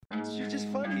you're just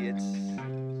funny. It's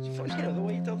funny, the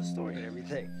way you tell the story and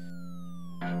everything.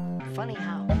 Funny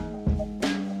how?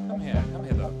 Come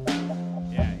here though.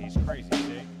 Yeah, he's crazy,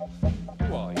 see?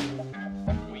 Who are you?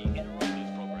 We interrupt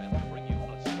this program to bring you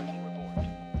a special report.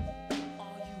 Are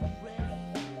you ready?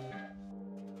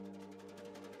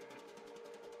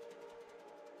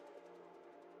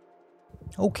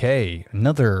 Okay,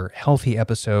 another healthy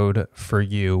episode for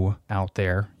you out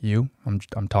there.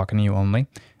 I'm talking to you only.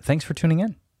 Thanks for tuning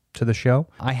in to the show.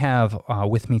 I have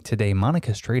with me today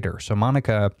Monica Strader. So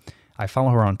Monica, I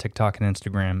follow her on TikTok and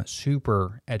Instagram,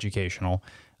 super educational.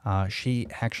 She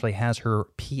actually has her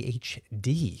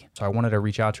PhD. So I wanted to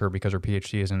reach out to her because her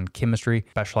PhD is in chemistry,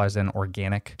 specialized in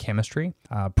organic chemistry,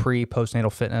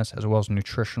 postnatal fitness, as well as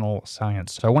nutritional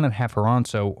science. So I wanted to have her on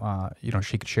so,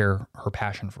 she could share her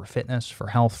passion for fitness, for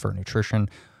health, for nutrition.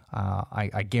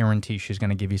 I guarantee she's going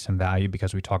to give you some value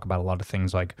because we talk about a lot of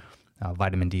things like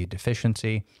vitamin D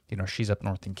deficiency. She's up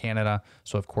north in Canada,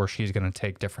 so of course she's going to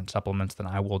take different supplements than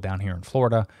I will down here in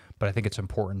Florida, but I think it's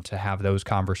important to have those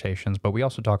conversations. But we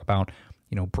also talk about,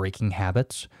 breaking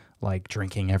habits like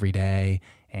drinking every day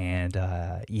and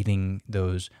eating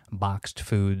those boxed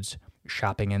foods,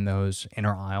 shopping in those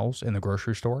inner aisles in the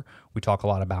grocery store. We talk a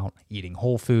lot about eating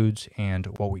whole foods, and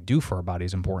what we do for our body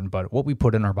is important, but what we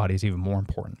put in our body is even more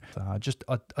important. Just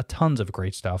a tons of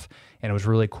great stuff, and it was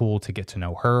really cool to get to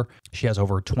know her. She has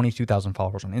over 22,000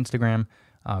 followers on Instagram,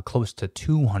 close to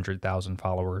 200,000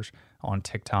 followers on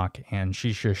TikTok, and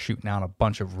she's just shooting out a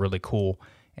bunch of really cool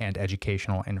and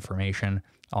educational information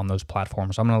on those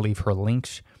platforms. I'm going to leave her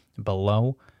links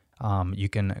below. You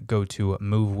can go to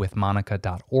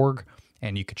movewithmonica.org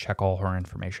and you can check all her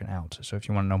information out. So if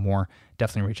you want to know more,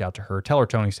 definitely reach out to her. Tell her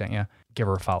Tony sent you. Give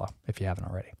her a follow if you haven't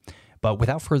already. But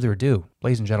without further ado,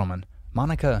 ladies and gentlemen,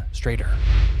 Monica Strader.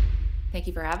 Thank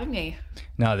you for having me.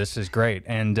 No, this is great.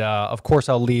 And of course,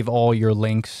 I'll leave all your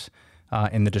links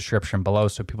in the description below.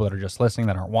 So people that are just listening,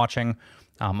 that aren't watching,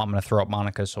 I'm going to throw up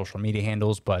Monica's social media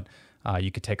handles, but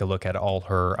you could take a look at all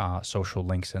her social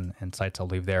links and sites I'll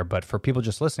leave there. But for people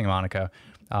just listening, Monica,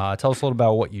 tell us a little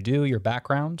about what you do, your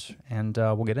background, and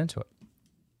we'll get into it.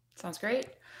 Sounds great.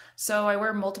 So I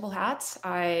wear multiple hats.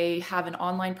 I have an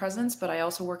online presence, but I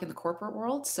also work in the corporate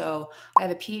world. So I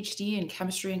have a PhD in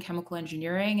chemistry and chemical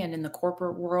engineering. And in the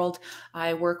corporate world,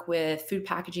 I work with food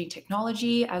packaging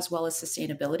technology as well as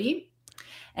sustainability.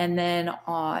 And then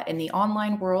in the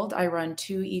online world, I run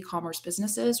 2 e-commerce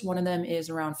businesses. One of them is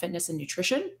around fitness and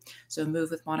nutrition, so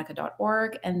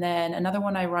movewithmonica.org. And then another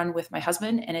one I run with my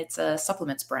husband, and it's a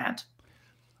supplements brand.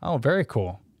 Oh, very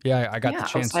cool. Yeah, I got the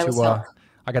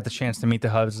chance to meet the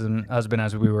husband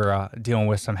as we were dealing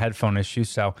with some headphone issues.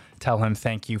 So tell him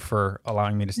thank you for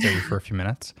allowing me to stay for a few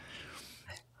minutes.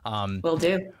 Will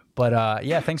do. But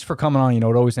yeah, thanks for coming on. It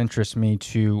always interests me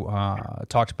to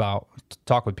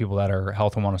talk with people that are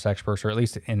health and wellness experts, or at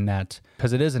least in that,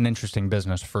 because it is an interesting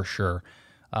business for sure.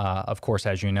 Of course,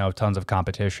 as you know, tons of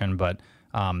competition. But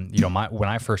when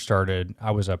I first started,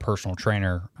 I was a personal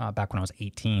trainer back when I was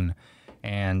 18,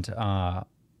 and I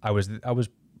was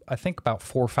I think about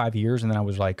 4 or 5 years, and then I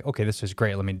was like, okay, this is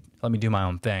great. Let me do my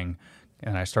own thing,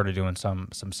 and I started doing some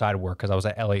side work because I was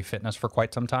at LA Fitness for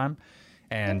quite some time.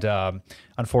 And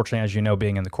unfortunately, as you know,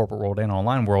 being in the corporate world and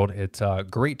online world, it's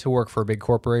great to work for a big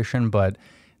corporation, but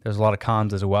there's a lot of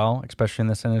cons as well, especially in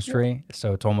this industry.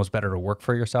 So it's almost better to work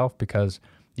for yourself because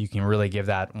you can really give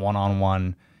that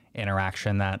one-on-one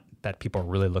interaction that people are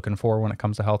really looking for when it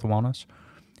comes to health and wellness.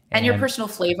 And your personal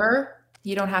flavor.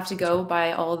 You don't have to go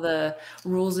by all the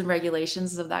rules and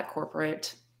regulations of that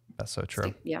corporate. That's so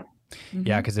true. Yeah. Mm-hmm.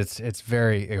 Yeah, because it's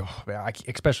very,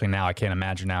 especially now, I can't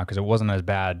imagine now because it wasn't as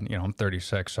bad. I'm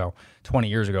 36, so 20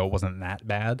 years ago it wasn't that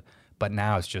bad, but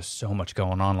now it's just so much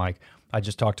going on. Like I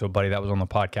just talked to a buddy that was on the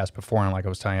podcast before, and like I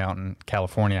was telling you, out in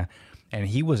California, and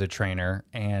he was a trainer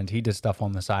and he did stuff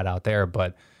on the side out there,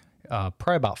 but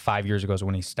probably about 5 years ago is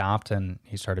when he stopped and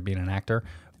he started being an actor.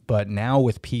 But now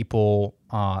with people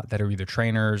that are either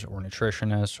trainers or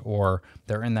nutritionists or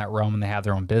they're in that realm and they have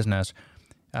their own business,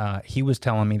 he was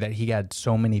telling me that he had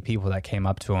so many people that came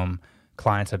up to him,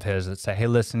 clients of his, that say, hey,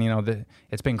 listen,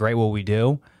 it's been great what we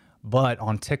do, but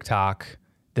on TikTok,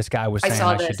 this guy was saying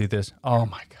I should do this. Oh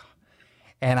my God.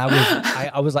 And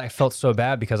I felt so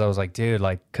bad because I was like, dude,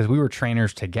 because we were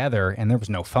trainers together and there was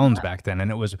no phones back then.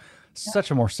 And it was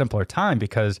such a more simpler time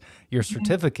because your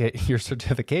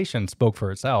certification spoke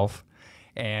for itself.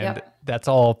 And that's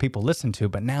all people listen to.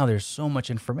 But now there's so much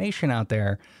information out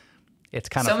there. It's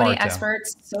kind of hard. So many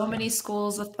experts, so many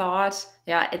schools of thought.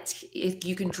 Yeah,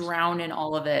 you can drown in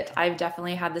all of it. I've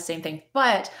definitely had the same thing.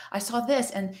 But I saw this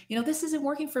and, this isn't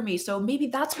working for me. So maybe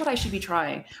that's what I should be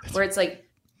trying. Where it's like,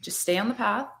 just stay on the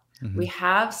path. We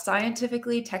have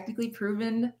scientifically, technically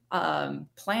proven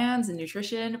plans and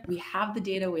nutrition. We have the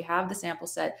data, we have the sample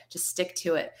set, just stick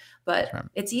to it. But right.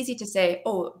 it's easy to say,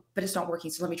 oh, but it's not working,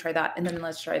 so let me try that. And then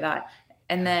let's try that.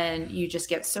 And then you just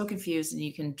get so confused and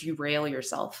you can derail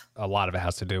yourself. A lot of it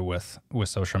has to do with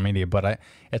social media, but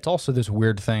it's also this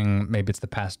weird thing, maybe it's the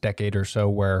past decade or so,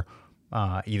 where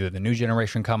either the new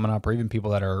generation coming up or even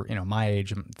people that are, my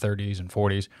age, 30s and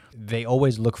 40s, they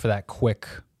always look for that quick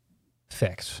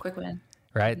fix. Quick win.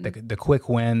 Right? The quick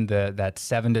win, that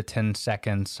 7 to 10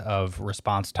 seconds of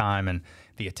response time, and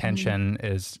the attention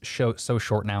is so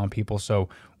short now in people. So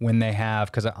when they have,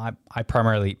 because I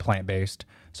primarily eat plant-based,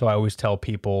 so I always tell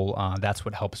people that's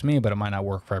what helps me, but it might not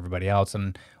work for everybody else.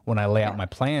 And when I lay out my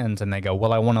plans and they go,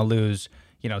 well, I want to lose,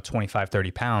 25,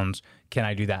 30 pounds. Can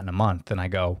I do that in a month? And I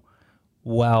go,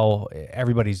 well,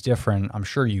 everybody's different. I'm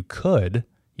sure you could,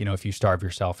 if you starve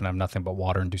yourself and have nothing but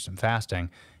water and do some fasting.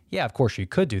 Yeah, of course you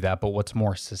could do that, but what's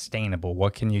more sustainable?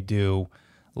 What can you do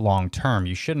long term?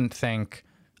 You shouldn't think,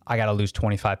 I got to lose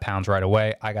 25 pounds right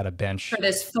away. I got to bench. For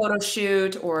this photo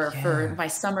shoot or for my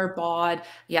summer bod.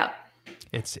 Yeah.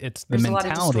 It's the There's mentality. a lot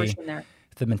of distortion there.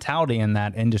 The mentality in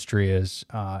that industry is,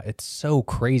 it's so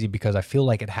crazy because I feel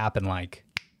like it happened like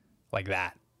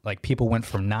that. Like people went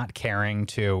from not caring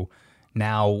to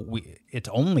now it's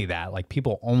only that. Like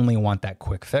people only want that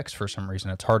quick fix for some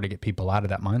reason. It's hard to get people out of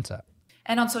that mindset.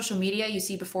 And on social media, you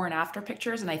see before and after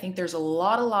pictures. And I think there's a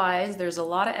lot of lies, there's a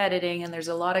lot of editing, and there's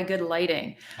a lot of good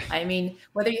lighting. I mean,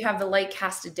 whether you have the light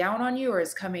casted down on you or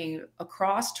it's coming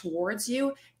across towards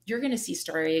you, you're going to see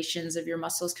striations of your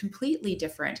muscles completely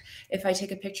different. If I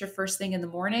take a picture first thing in the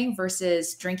morning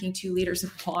versus drinking 2 liters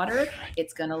of water,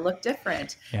 it's going to look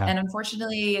different. Yeah. And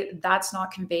unfortunately, that's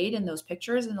not conveyed in those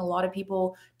pictures. And a lot of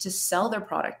people, to sell their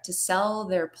product, to sell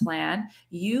their plan,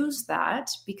 use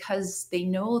that because they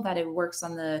know that it works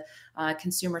on the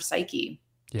consumer psyche.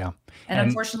 Yeah. And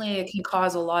unfortunately, it can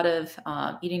cause a lot of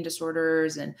eating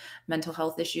disorders and mental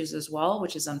health issues as well,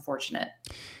 which is unfortunate.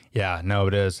 Yeah, no,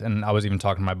 it is. And I was even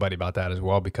talking to my buddy about that as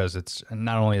well, because it's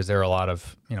not only is there a lot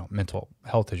of, mental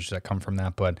health issues that come from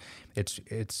that, but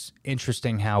it's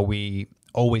interesting how we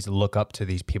always look up to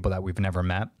these people that we've never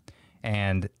met.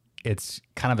 And it's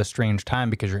kind of a strange time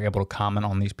because you're able to comment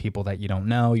on these people that you don't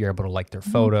know. You're able to like their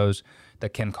photos, the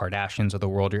Kim Kardashians of the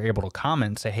world. You're able to comment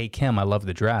and say, hey, Kim, I love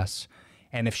the dress.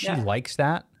 And if she likes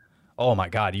that, oh my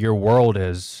God, your world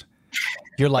is,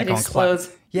 you're like it on explodes.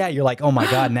 Yeah, you're like, oh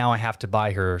my God, now I have to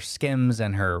buy her Skims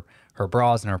and her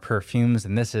bras and her perfumes,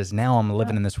 and now I'm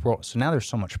living in this world. So now there's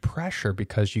so much pressure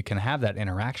because you can have that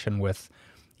interaction with,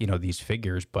 these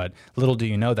figures, but little do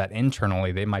you know that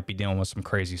internally they might be dealing with some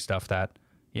crazy stuff that,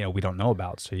 we don't know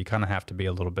about. So you kind of have to be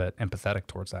a little bit empathetic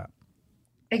towards that.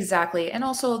 Exactly. And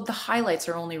also the highlights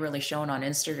are only really shown on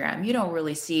Instagram. You don't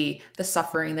really see the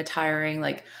suffering, the tiring.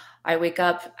 Like I wake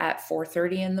up at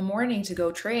 4:30 in the morning to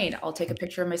go train. I'll take a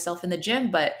picture of myself in the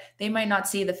gym, but they might not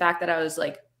see the fact that I was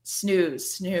like,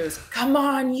 snooze, come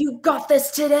on, you got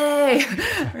this today.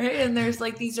 Right. And there's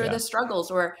like, these are the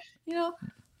struggles where,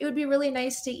 it would be really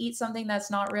nice to eat something that's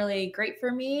not really great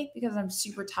for me because I'm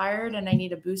super tired and I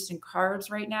need a boost in carbs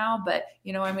right now. But,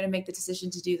 I'm going to make the decision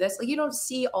to do this. Like you don't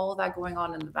see all of that going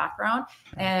on in the background.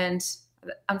 And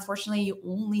unfortunately, you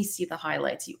only see the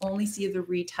highlights. You only see the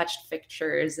retouched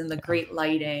pictures and the great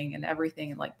lighting and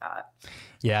everything like that.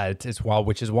 Yeah, it's wild,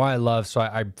 which is why I love. So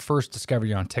I first discovered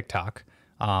you on TikTok.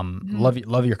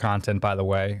 Love your content, by the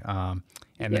way.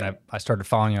 And then I started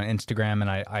following you on Instagram, and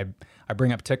I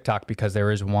bring up TikTok because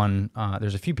there is one,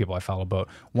 there's a few people I follow, but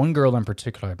one girl in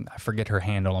particular, I forget her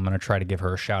handle. I'm going to try to give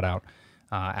her a shout out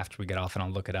after we get off and I'll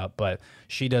look it up. But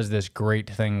she does this great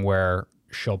thing where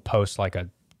she'll post like a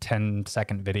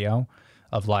 10-second video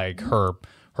of like her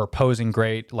posing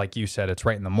great. Like you said, it's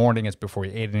right in the morning. It's before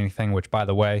you ate anything, which by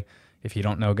the way, if you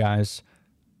don't know, guys,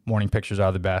 morning pictures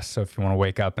are the best. So if you want to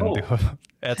wake up and do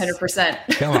it,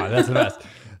 100%. Come on, that's the best.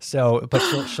 So, but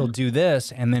she'll do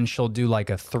this, and then she'll do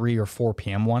like a 3 or 4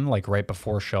 p.m. one, like right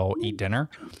before she'll eat dinner.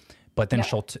 But then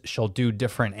she'll do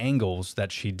different angles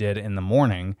that she did in the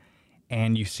morning,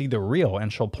 and you see the reel,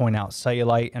 and she'll point out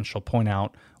cellulite, and she'll point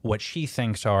out what she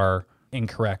thinks are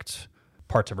incorrect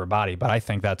parts of her body. But I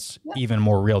think that's even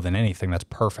more real than anything. That's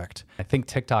perfect. I think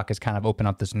TikTok has kind of opened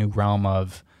up this new realm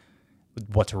of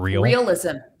what's real.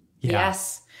 Realism. Yeah.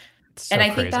 Yes. So and I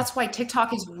crazy. think that's why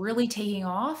TikTok is really taking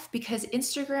off, because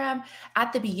Instagram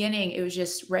at the beginning, it was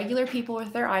just regular people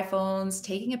with their iPhones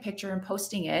taking a picture and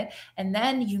posting it. And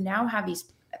then you now have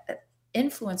these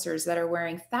influencers that are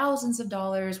wearing thousands of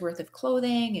dollars worth of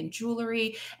clothing and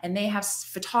jewelry, and they have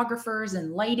photographers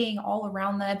and lighting all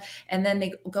around them. And then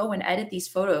they go and edit these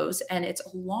photos, and it's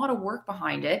a lot of work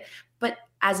behind it. But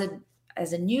as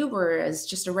a noob or as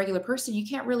just a regular person, you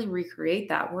can't really recreate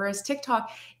that. Whereas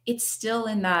TikTok, it's still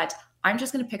in that I'm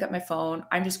just going to pick up my phone.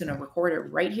 I'm just going to record it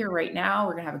right here, right now.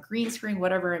 We're going to have a green screen,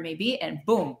 whatever it may be, and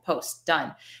boom, post,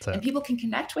 done. And people can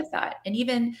connect with that. And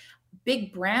even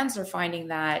big brands are finding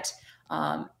that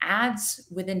ads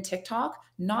within TikTok,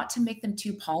 not to make them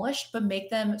too polished, but make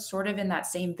them sort of in that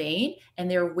same vein. And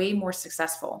they're way more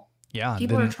successful. Yeah.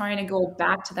 People are trying to go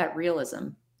back to that realism.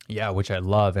 Yeah, which I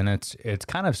love. And it's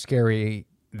kind of scary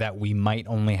that we might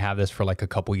only have this for like a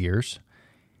couple years.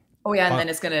 Oh yeah, and then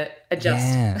it's going to adjust.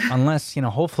 Yeah, unless,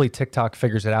 hopefully TikTok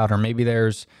figures it out, or maybe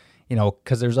there's,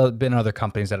 because there's been other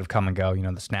companies that have come and go, the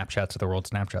Snapchats of the world.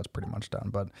 Snapchat's pretty much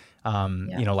done. But,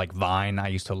 like Vine, I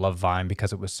used to love Vine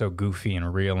because it was so goofy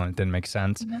and real and it didn't make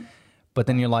sense. Mm-hmm. But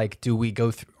then you're like, do we go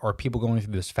through, are people going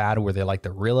through this fad where they like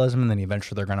the realism and then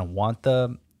eventually they're going to want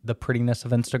the prettiness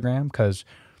of Instagram? Because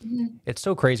it's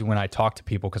so crazy when I talk to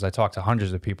people, because I talk to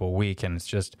hundreds of people a week, and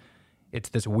it's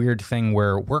this weird thing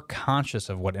where we're conscious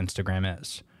of what Instagram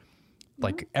is.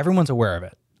 Like everyone's aware of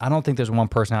it. I don't think there's one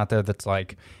person out there that's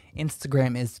like,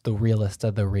 Instagram is the realest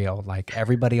of the real. Like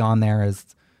everybody on there is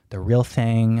the real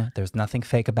thing. There's nothing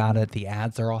fake about it. The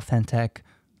ads are authentic.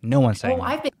 No one's saying that.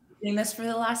 I've been doing this for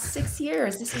the last 6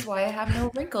 years. This is why I have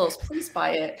no wrinkles. Please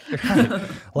buy it. Right.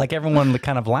 Like everyone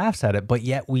kind of laughs at it, but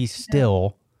yet we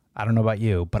still, I don't know about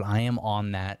you, but I am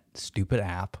on that stupid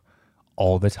app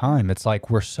all the time. It's like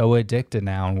we're so addicted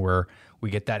now, and we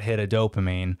get that hit of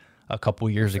dopamine a couple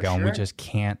years ago, and we just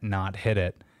can't not hit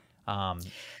it.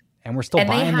 And we're still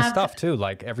buying the stuff too.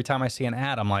 Like every time I see an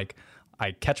ad, I'm like,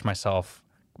 I catch myself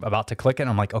about to click it, and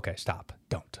I'm like, okay, stop,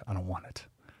 I don't want it,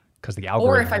 because the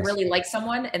algorithm. Or if I really like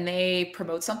someone and they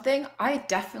promote something, I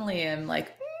definitely am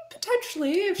like,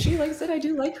 potentially, if she likes it, I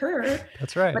do like her.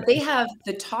 That's right. But they have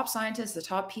the top scientists, the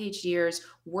top PhDers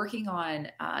working on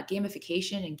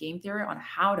gamification and game theory on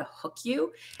how to hook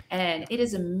you. And it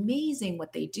is amazing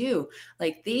what they do.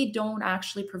 Like they don't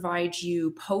actually provide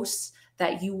you posts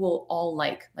that you will all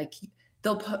like. Like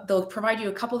they'll provide you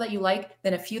a couple that you like,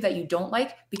 then a few that you don't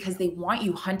like, because they want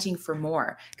you hunting for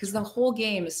more. Because the whole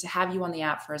game is to have you on the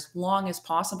app for as long as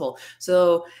possible.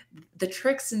 So the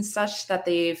tricks and such that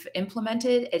they've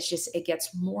implemented, it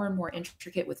gets more and more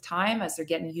intricate with time as they're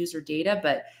getting user data,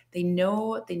 but they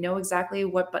know exactly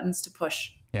what buttons to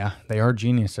push. Yeah, they are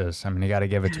geniuses. I mean, you got to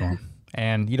give it to them.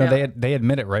 And they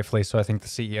admit it rightfully. So I think the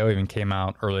CEO even came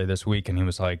out earlier this week and he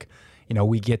was like,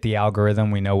 we get the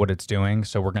algorithm, we know what it's doing,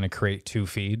 so we're going to create 2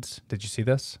 feeds. Did you see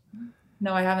this?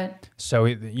 No, I haven't.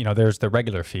 So, there's the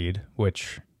regular feed,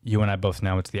 which you and I both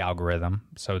know it's the algorithm.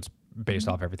 So it's based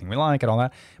off everything we like and all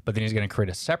that. But then he's going to create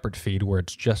a separate feed where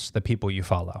it's just the people you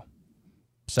follow.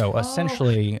 So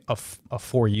essentially a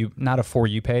For You, not a For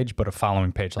You page, but a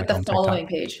following page like on TikTok. The following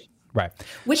page. Right.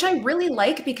 Which I really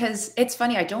like, because it's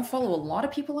funny. I don't follow a lot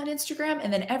of people on Instagram.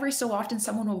 And then every so often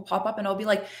someone will pop up and I'll be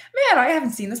like, man, I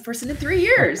haven't seen this person in 3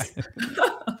 years.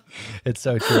 It's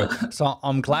so true. So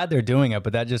I'm glad they're doing it,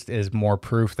 but that just is more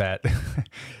proof that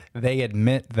they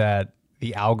admit that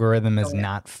the algorithm is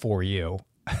not for you.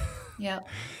 Yeah,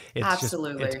 It's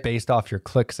absolutely. It's based off your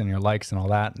clicks and your likes and all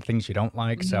that and things you don't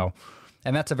like. So,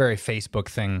 and that's a very Facebook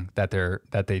thing that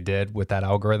they did with that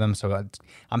algorithm. So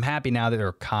I'm happy now that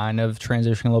they're kind of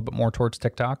transitioning a little bit more towards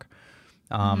TikTok.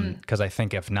 Because I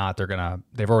think if not,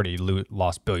 they've already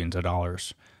lost billions of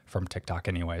dollars from TikTok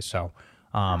anyway. So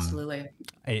absolutely,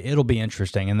 it'll be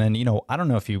interesting. And then, I don't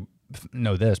know if you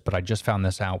know this, but I just found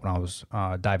this out when I was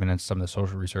diving into some of the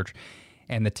social research.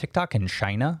 And the TikTok in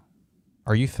China,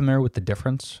 are you familiar with the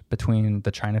difference between the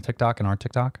China TikTok and our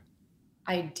TikTok?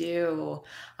 I do.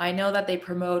 I know that they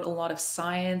promote a lot of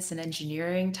science and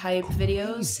engineering type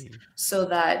videos so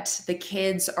that the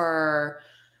kids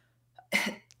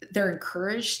they're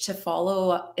encouraged to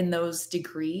follow in those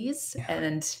degrees. Yeah.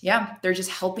 And they're just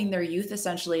helping their youth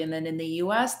essentially. And then in the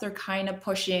US, they're kind of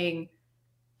pushing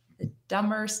the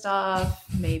dumber stuff,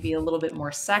 maybe a little bit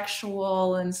more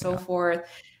sexual and so forth.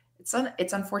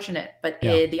 It's unfortunate, but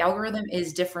the algorithm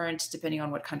is different depending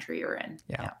on what country you're in.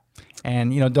 Yeah.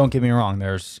 And, don't get me wrong.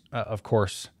 There's, of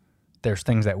course, there's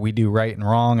things that we do right and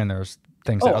wrong, and there's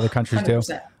things that other countries 100%.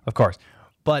 Do, of course.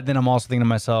 But then I'm also thinking to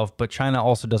myself, but China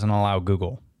also doesn't allow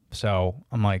Google. So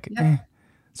I'm like,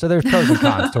 So there's pros and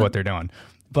cons to what they're doing.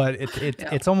 But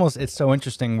it's so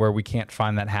interesting where we can't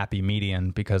find that happy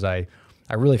median, because I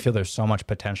really feel there's so much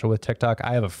potential with TikTok.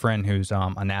 I have a friend who's a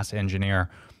NASA engineer,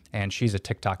 and she's a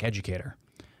TikTok educator.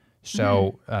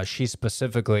 So she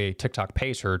specifically, TikTok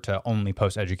pays her to only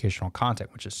post educational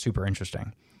content, which is super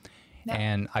interesting. Yeah.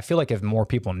 And I feel like if more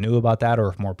people knew about that, or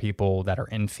if more people that are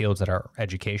in fields that are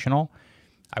educational,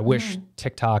 I wish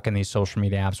TikTok and these social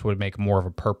media apps would make more of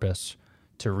a purpose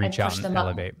to reach out push and them up.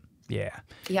 elevate. Yeah.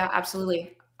 Yeah,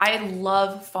 absolutely. I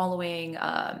love following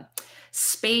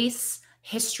space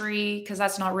history because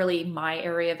that's not really my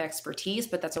area of expertise,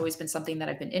 but that's always been something that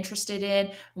I've been interested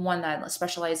in. One that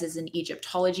specializes in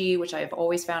Egyptology, which I've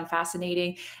always found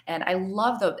fascinating. And I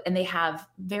love them. And they have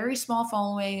very small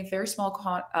following, very small,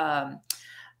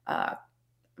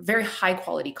 very high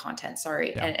quality content.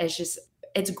 Sorry. Yeah. And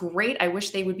it's great. I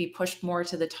wish they would be pushed more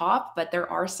to the top, but there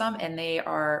are some and they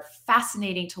are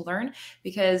fascinating to learn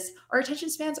because our attention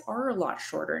spans are a lot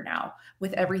shorter now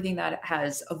with everything that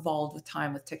has evolved with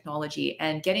time with technology,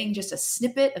 and getting just a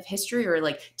snippet of history or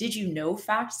like, did you know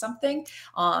fact something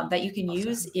that you can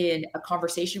use in a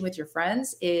conversation with your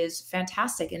friends is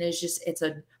fantastic. And it's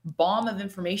a bomb of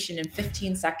information in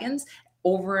 15 seconds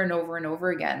over and over and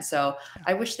over again. So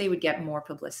I wish they would get more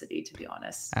publicity, to be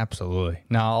honest. Absolutely.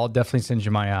 Now I'll definitely send you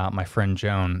my my friend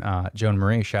Joan, Joan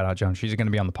Marie. Shout out Joan. She's going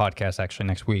to be on the podcast actually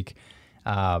next week.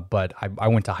 But I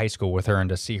went to high school with her, and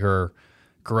to see her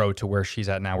grow to where she's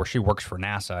at now, where she works for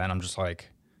NASA, and I'm just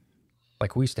like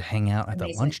we used to hang out at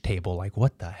the lunch table. Like,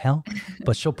 what the hell?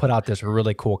 But she'll put out this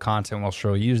really cool content where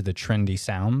she'll use the trendy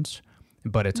sounds,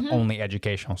 but it's only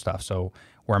educational stuff. So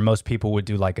where most people would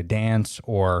do like a dance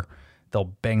or they'll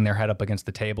bang their head up against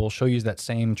the table, she'll use that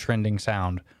same trending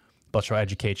sound, but she'll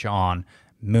educate you on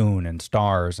moon and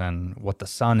stars and what the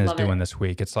sun is doing this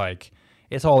week. It's like,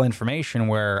 it's all information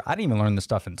where I didn't even learn this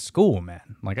stuff in school,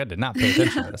 man. Like, I did not pay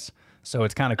attention to this. So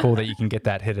it's kind of cool that you can get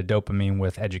that hit of dopamine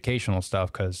with educational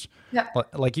stuff because,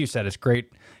 like you said, it's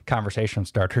great conversation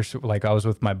starters. Like, I was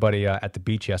with my buddy at the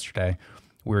beach yesterday.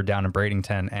 We were down in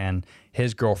Bradenton, and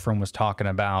his girlfriend was talking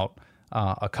about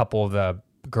a couple of the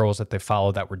girls that they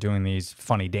followed that were doing these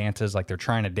funny dances, like they're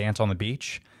trying to dance on the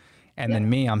beach. And then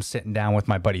me, I'm sitting down with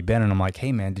my buddy Ben, and I'm like,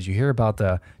 hey man, did you hear about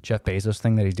the Jeff Bezos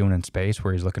thing that he's doing in space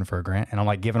where he's looking for a grant? And I'm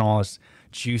like giving all this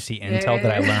juicy intel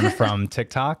that I learned from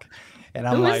TikTok. And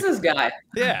I'm like, who is this guy?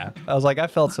 Yeah. I was like, I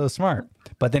felt so smart.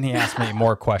 But then he asked me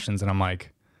more questions, and I'm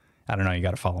like, I don't know, you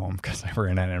got to follow him because I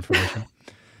ran out of information.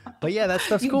 But yeah, that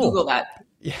stuff's cool. Google that.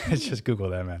 Yeah, it's just Google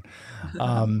that, man.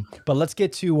 But let's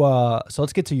get to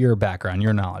your background,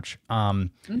 your knowledge.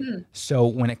 So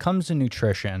when it comes to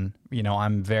nutrition,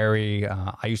 I'm very.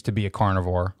 I used to be a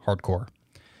carnivore, hardcore.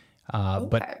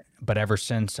 But ever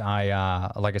since like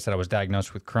I said, I was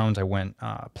diagnosed with Crohn's, I went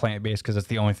plant-based because it's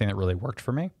the only thing that really worked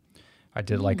for me. I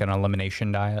did like an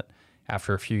elimination diet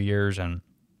after a few years, and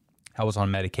I was on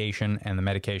medication, and the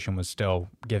medication was still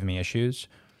giving me issues.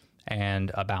 And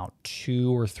about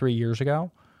 2 or 3 years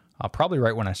ago, probably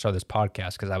right when I started this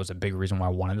podcast, because that was a big reason why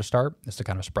I wanted to start, is to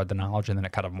kind of spread the knowledge, and then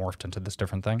it kind of morphed into this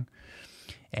different thing.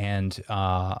 And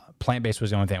plant-based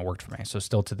was the only thing that worked for me. So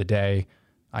still to the day,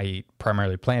 I eat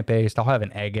primarily plant-based. I'll have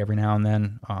an egg every now and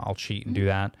then. I'll cheat and do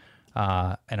that.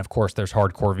 And of course, there's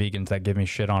hardcore vegans that give me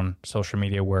shit on social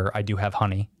media where I do have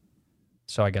honey.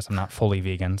 So I guess I'm not fully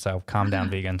vegan, so calm down,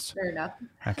 vegans. Fair enough.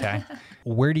 Okay.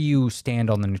 Where do you stand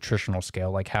on the nutritional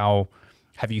scale? Like, how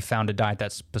have you found a diet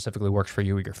that specifically works for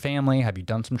you or your family? Have you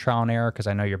done some trial and error? Because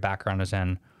I know your background is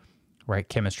in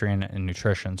chemistry and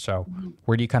nutrition. So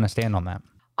where do you kind of stand on that?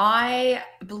 I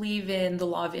believe in the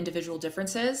law of individual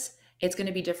differences. It's going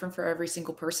to be different for every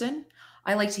single person.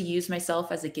 I like to use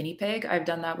myself as a guinea pig. I've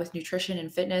done that with nutrition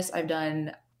and fitness. I've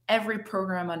done every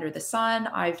program under the sun.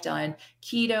 I've done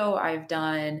keto.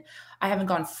 I haven't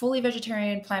gone fully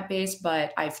vegetarian, plant-based,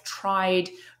 but I've tried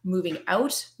moving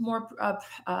out more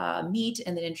meat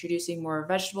and then introducing more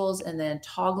vegetables and then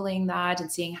toggling that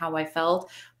and seeing how I felt.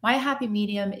 My happy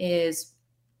medium is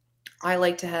I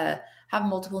like to have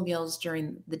multiple meals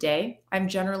during the day. I'm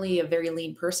generally a very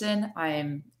lean person.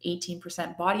 I'm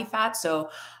 18% body fat.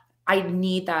 So I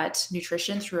need that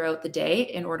nutrition throughout the day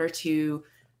in order to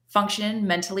function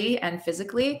mentally and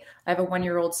physically. I have a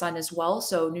 1-year-old son as well.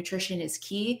 So nutrition is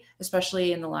key,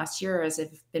 especially in the last year as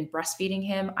I've been breastfeeding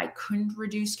him. I couldn't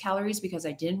reduce calories because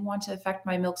I didn't want to affect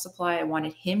my milk supply. I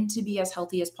wanted him to be as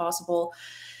healthy as possible.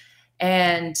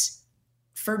 And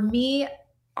for me,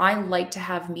 I like to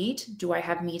have meat. Do I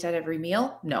have meat at every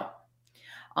meal? No.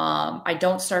 I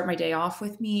don't start my day off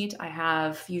with meat. I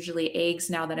have usually eggs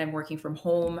now that I'm working from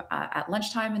home at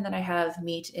lunchtime, and then I have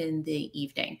meat in the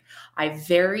evening. I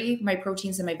vary my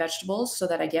proteins and my vegetables so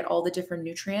that I get all the different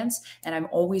nutrients, and I'm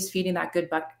always feeding that good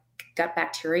gut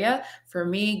bacteria. For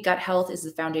me, gut health is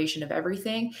the foundation of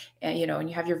everything. And, and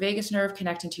you have your vagus nerve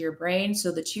connecting to your brain.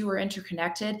 So the two are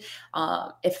interconnected.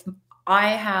 If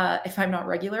I'm not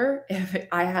regular, if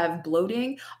I have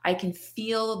bloating, I can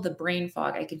feel the brain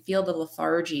fog. I can feel the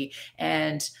lethargy.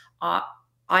 And I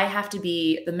have to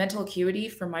be the mental acuity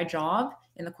for my job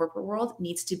in the corporate world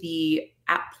needs to be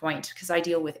at point, because I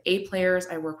deal with A players.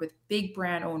 I work with big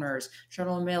brand owners,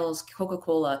 General Mills,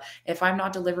 Coca-Cola. If I'm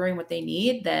not delivering what they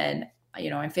need, then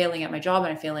I'm failing at my job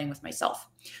and I'm failing with myself.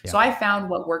 Yeah. So I found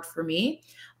what worked for me.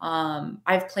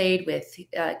 I've played with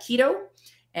keto,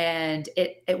 and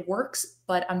it works,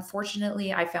 but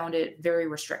unfortunately I found it very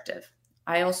restrictive.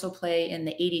 I also play in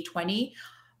the 80-20.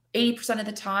 80% of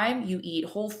the time you eat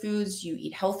whole foods, you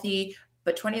eat healthy,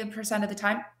 but 20% of the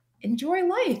time, enjoy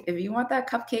life. If you want that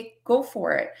cupcake, go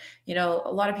for it. A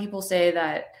lot of people say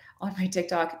that on my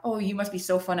TikTok, oh, you must be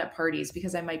so fun at parties,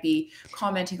 because I might be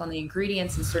commenting on the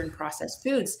ingredients in certain processed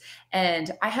foods.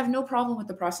 And I have no problem with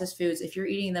the processed foods if you're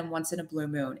eating them once in a blue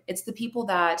moon. It's the people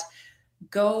that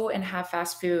go and have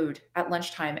fast food at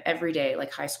lunchtime every day,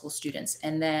 like high school students,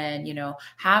 and then,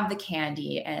 have the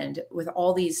candy and with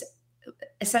all these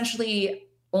essentially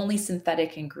only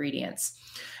synthetic ingredients.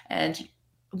 And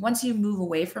once you move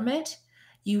away from it,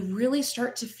 you really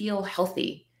start to feel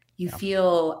healthy. You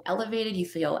feel elevated, you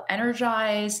feel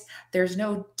energized. There's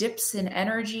no dips in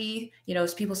energy.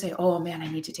 As people say, oh man,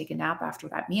 I need to take a nap after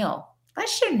that meal. That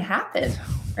shouldn't happen,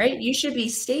 right? You should be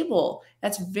stable.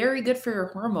 That's very good for your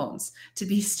hormones to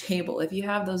be stable. If you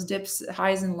have those dips,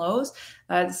 highs and lows,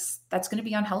 that's going to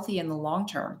be unhealthy in the long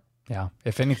term. Yeah.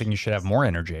 If anything, you should have more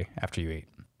energy after you eat.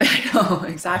 I know,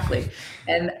 exactly.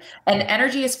 And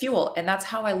energy is fuel. And that's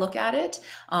how I look at it.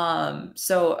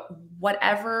 So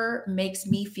whatever makes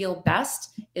me feel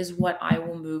best is what I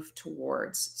will move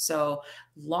towards. So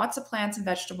lots of plants and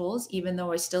vegetables, even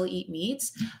though I still eat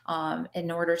meats, in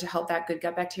order to help that good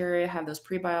gut bacteria, have those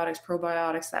prebiotics,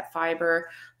 probiotics, that fiber.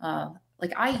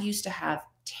 Like I used to have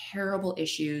terrible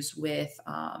issues with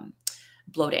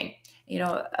bloating. We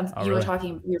were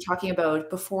talking about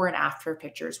before and after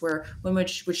pictures where women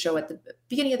would show at the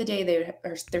beginning of the day,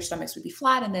 their stomachs would be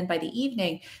flat. And then by the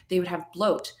evening, they would have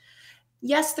bloat.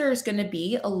 Yes, there's going to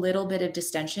be a little bit of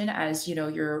distension as,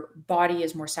 your body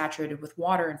is more saturated with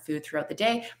water and food throughout the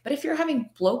day. But if you're having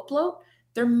bloat,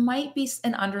 there might be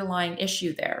an underlying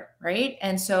issue there, right?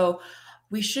 And so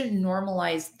we shouldn't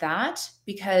normalize that,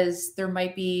 because there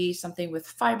might be something with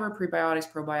fiber,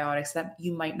 prebiotics, probiotics that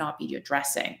you might not be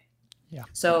addressing. Yeah.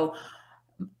 So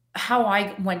how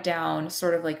I went down,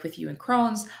 sort of like with you and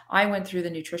Crohn's, I went through the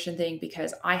nutrition thing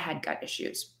because I had gut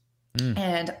issues.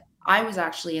 And I was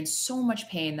actually in so much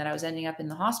pain that I was ending up in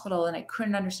the hospital, and I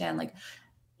couldn't understand, like,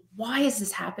 why is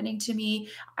this happening to me?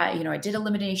 I did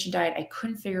elimination diet. I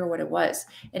couldn't figure out what it was.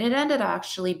 And it ended up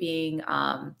actually being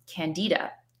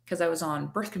candida, because I was on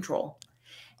birth control.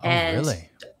 Oh, really?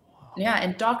 Yeah.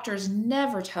 And doctors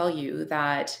never tell you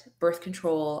that birth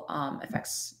control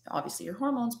affects obviously your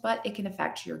hormones, but it can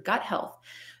affect your gut health.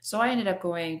 So I ended up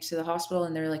going to the hospital,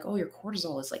 and they're like, oh, your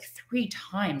cortisol is like 3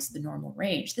 times the normal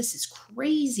range. This is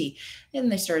crazy.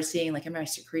 And they started seeing, like, am I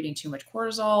secreting too much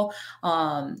cortisol?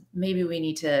 Maybe we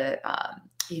need to,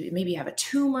 maybe you have a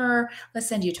tumor. Let's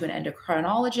send you to an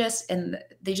endocrinologist. And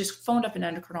they just phoned up an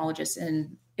endocrinologist,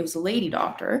 and it was a lady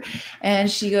doctor. And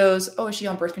she goes, oh, is she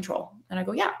on birth control? And I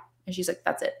go, yeah. And she's like,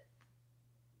 that's it.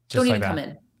 Don't even come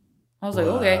in. I was like,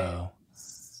 okay,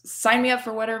 sign me up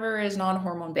for whatever is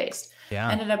non-hormone based. Yeah.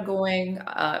 Ended up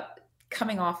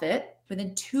coming off it.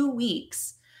 Within 2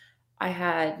 weeks, I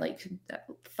had like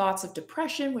thoughts of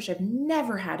depression, which I've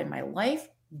never had in my life,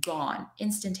 gone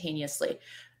instantaneously.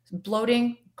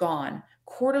 Bloating, gone.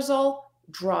 Cortisol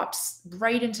dropped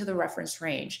right into the reference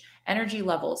range. Energy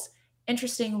levels.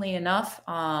 Interestingly enough,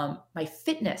 my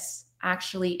fitness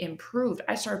actually improved.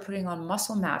 I started putting on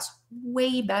muscle mass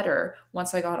way better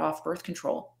once I got off birth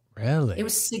control. Really? It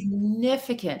was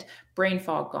significant. Brain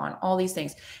fog gone, all these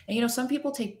things. And some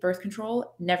people take birth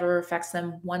control, never affects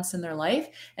them once in their life.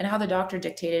 And how the doctor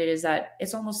dictated it is that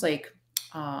it's almost like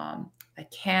a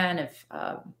can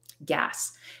of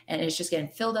gas, and it's just getting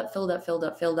filled up,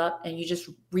 and you just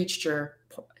reached your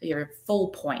full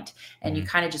point, and you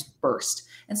kind of just burst.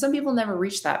 And some people never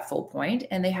reach that full point,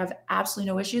 and they have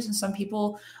absolutely no issues, and some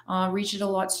people reach it a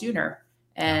lot sooner.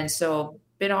 And so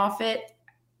been off it,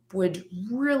 would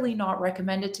really not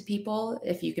recommend it to people.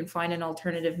 If you can find an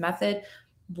alternative method,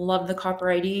 love the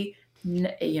Copper ID,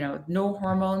 no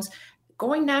hormones.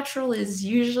 Going natural is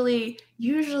usually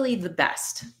the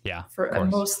best. Yeah, for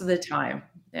most of the time.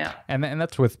 Yeah. And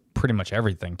that's with pretty much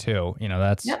everything too.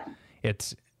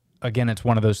 It's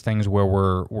one of those things where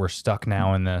we're stuck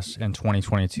now in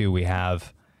 2022. We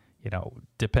have,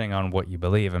 depending on what you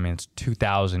believe, I mean, it's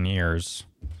 2,000 years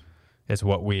is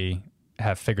what we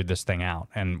have figured this thing out.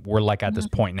 And we're like at this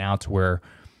point now to where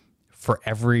for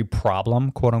every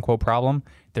problem, quote unquote problem,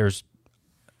 there's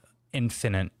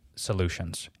infinite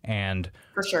solutions, and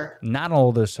For sure. not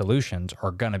all those solutions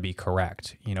are going to be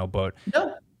correct, but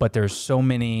No. there's so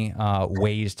many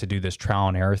ways to do this trial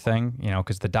and error thing,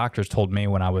 because the doctors told me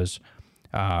when I was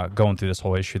going through this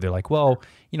whole issue, they're like, well,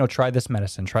 try this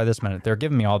medicine, try this medicine. They're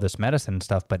giving me all this medicine and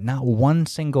stuff, but not one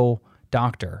single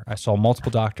doctor. I saw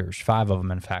multiple doctors, 5 of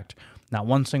them, in fact. Not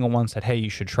one single one said, hey, you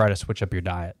should try to switch up your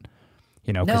diet.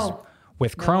 Because No.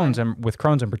 with Crohn's and with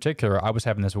Crohn's in particular, I was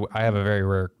having this. I have a very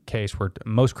rare case where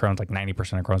most Crohn's, like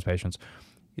 90% of Crohn's patients,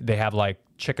 they have like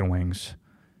chicken wings,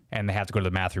 and they have to go to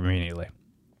the bathroom immediately.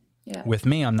 Yeah. With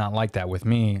me, I'm not like that. With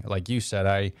me, like you said,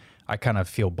 I kind of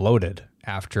feel bloated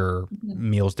after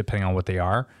meals, depending on what they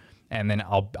are, and then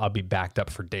I'll be backed up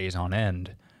for days on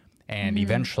end, and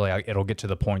eventually it'll get to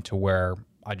the point to where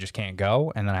I just can't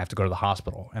go, and then I have to go to the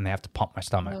hospital, and they have to pump my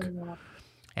stomach. Oh, yeah.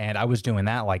 And I was doing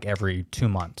that like every 2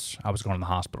 months. I was going to the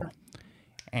hospital.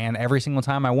 And every single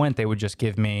time I went, they would just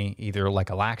give me either like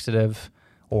a laxative,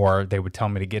 or they would tell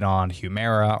me to get on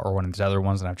Humira or one of these other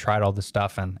ones. And I've tried all this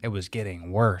stuff, and it was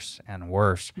getting worse and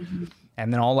worse.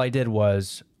 And then all I did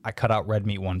was I cut out red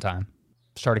meat one time,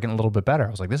 started getting a little bit better.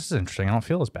 I was like, this is interesting. I don't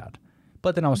feel as bad.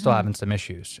 But then I was still having some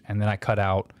issues. And then I cut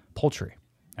out poultry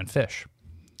and fish.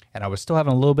 And I was still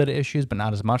having a little bit of issues, but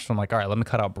not as much. So I'm like, all right, let me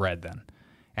cut out bread then.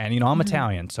 And, I'm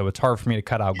Italian, so it's hard for me to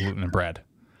cut out gluten in bread.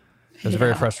 It's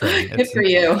very frustrating. Good for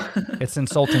you. It's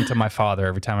insulting to my father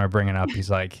every time I bring it up. He's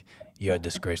like, you're a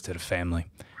disgrace to the family.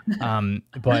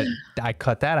 But I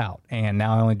cut that out, and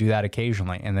now I only do that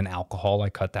occasionally. And then alcohol, I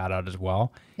cut that out as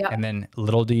well. Yep. And then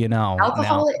little do you know,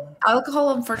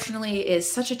 Alcohol, unfortunately, is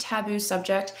such a taboo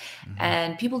subject,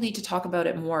 and people need to talk about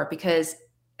it more because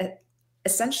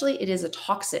essentially it is a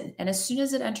toxin. And as soon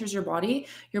as it enters your body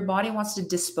wants to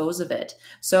dispose of it.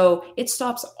 So it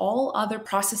stops all other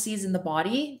processes in the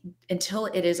body until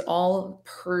it is all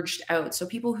purged out. So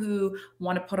people who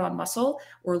want to put on muscle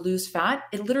or lose fat,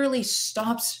 it literally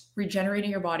stops regenerating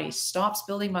your body, stops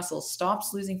building muscle,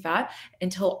 stops losing fat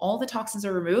until all the toxins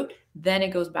are removed. Then it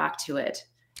goes back to it.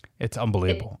 It's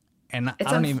unbelievable. And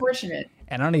It's unfortunate.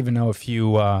 And I don't even know if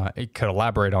you could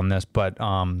elaborate on this, but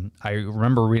I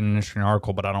remember reading an interesting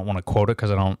article, but I don't want to quote it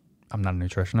because I'm not a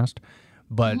nutritionist.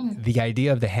 But the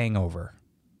idea of the hangover.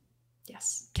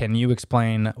 Yes. Can you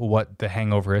explain what the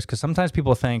hangover is? Because sometimes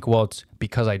people think, well, it's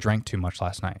because I drank too much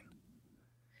last night.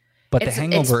 But the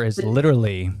hangover is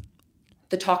literally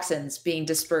the toxins being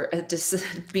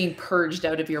being purged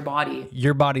out of your body.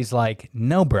 Your body's like,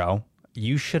 no, bro,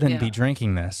 you shouldn't be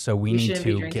drinking this. So we need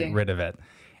to get rid of it.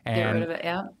 And get rid of it,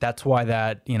 yeah. That's why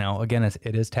that, again,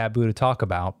 it is taboo to talk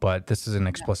about, but this is an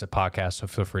explicit podcast, so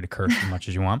feel free to curse as much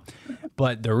as you want.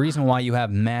 But the reason why you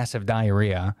have massive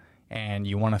diarrhea and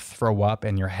you want to throw up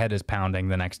and your head is pounding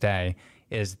the next day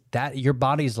is that your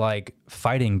body's like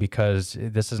fighting because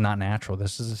this is not natural.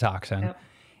 This is a toxin. Yep.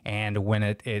 And when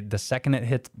the second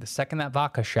that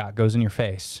vodka shot goes in your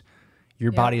face,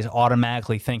 your body is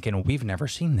automatically thinking, we've never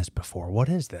seen this before. What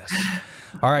is this?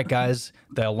 All right, guys,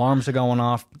 the alarms are going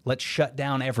off. Let's shut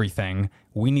down everything.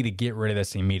 We need to get rid of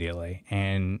this immediately.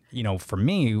 And, for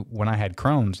me, when I had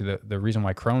Crohn's, the reason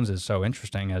why Crohn's is so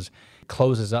interesting is it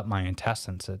closes up my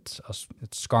intestines. It's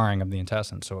scarring of the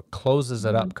intestines. So it closes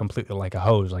it up completely like a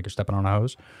hose, like you're stepping on a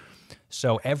hose.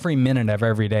 So every minute of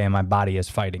every day, my body is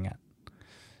fighting it.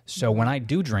 So when I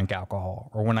do drink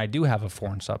alcohol or when I do have a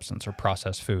foreign substance or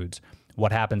processed foods,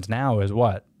 what happens now is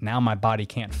what? Now my body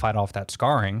can't fight off that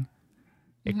scarring.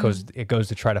 It goes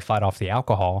to try to fight off the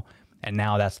alcohol, and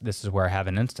now this is where I have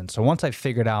an instance. So once I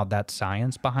figured out that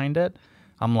science behind it,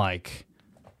 I'm like,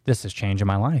 this is changing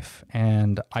my life.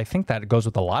 And I think that goes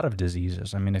with a lot of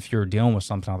diseases. I mean, if you're dealing with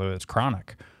something that's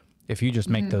chronic, if you just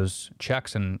make those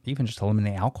checks and even just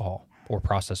eliminate alcohol or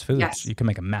processed foods, you can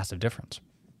make a massive difference.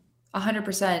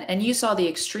 100%. And you saw the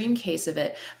extreme case of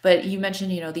it, but you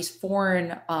mentioned, these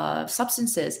foreign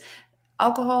substances,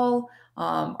 alcohol,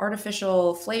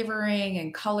 artificial flavoring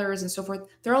and colors and so forth.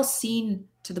 They're all seen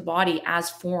to the body as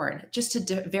foreign, just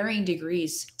to varying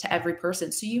degrees to every person.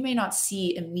 So you may not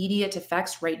see immediate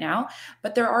effects right now,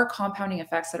 but there are compounding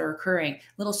effects that are occurring,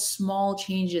 little small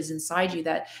changes inside you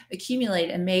that accumulate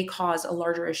and may cause a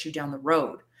larger issue down the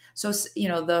road. So,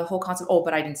 the whole concept,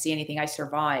 but I didn't see anything, I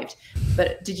survived.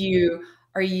 But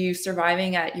are you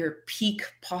surviving at your peak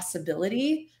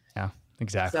possibility? Yeah,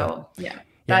 exactly. So,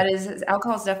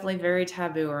 alcohol is definitely very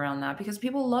taboo around that because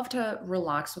people love to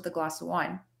relax with a glass of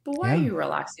wine. But why are you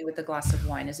relaxing with a glass of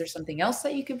wine? Is there something else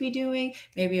that you could be doing?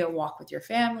 Maybe a walk with your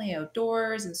family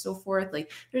outdoors and so forth.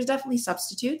 Like, there's definitely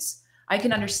substitutes. I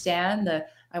can understand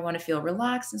I want to feel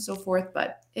relaxed and so forth,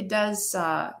 but it does,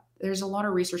 there's a lot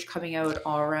of research coming out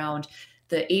all around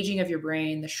the aging of your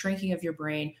brain, the shrinking of your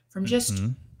brain from just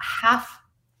half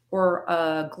or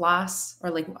a glass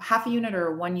or like half a unit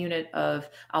or 1 unit of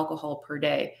alcohol per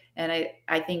day. And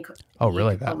I think Oh, you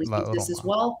really? could probably That speak to this little? as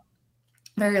well.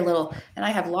 Very little. And I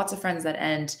have lots of friends that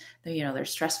end their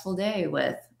stressful day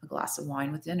with a glass of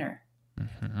wine with dinner.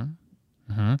 Hmm.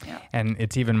 Hmm. Yeah. And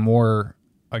it's even more,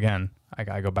 again,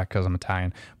 I go back because I'm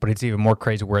Italian, but it's even more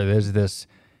crazy where there's this,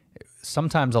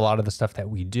 sometimes a lot of the stuff that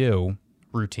we do,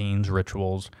 routines,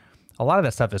 rituals, a lot of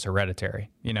that stuff is hereditary,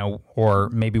 or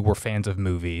maybe we're fans of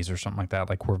movies or something like that.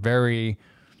 Like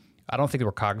I don't think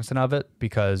we're cognizant of it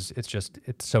because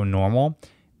it's so normal.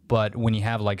 But when you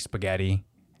have like spaghetti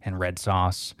and red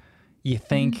sauce, you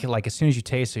think like as soon as you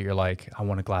taste it, you're like, I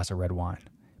want a glass of red wine.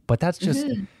 But that's just,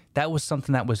 that was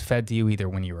something that was fed to you either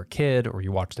when you were a kid or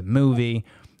you watched a movie,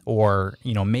 or,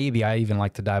 maybe I even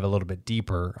like to dive a little bit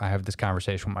deeper. I have this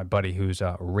conversation with my buddy who's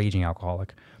a raging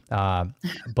alcoholic.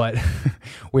 But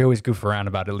we always goof around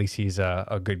about, at least he's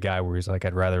a good guy where he's like,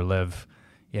 I'd rather live,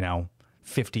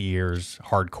 50 years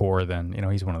hardcore than,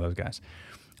 he's one of those guys.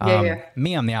 Yeah.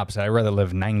 Me, I'm the opposite. I'd rather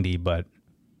live 90, but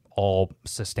all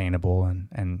sustainable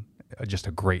and just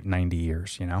a great 90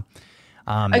 years,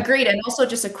 Agreed. And also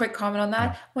just a quick comment on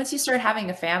that. Once you start having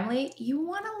a family, you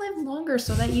want to live longer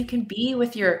so that you can be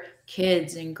with your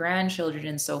kids and grandchildren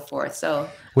and so forth. So,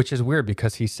 which is weird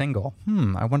because he's single.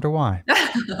 I wonder why.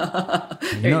 there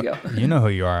you go. You know who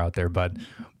you are out there, bud.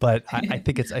 But I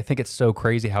think it's so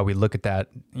crazy how we look at that,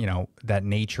 that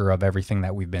nature of everything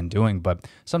that we've been doing. But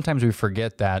sometimes we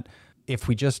forget that if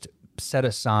we just set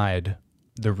aside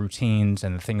the routines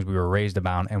and the things we were raised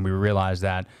about, and we realize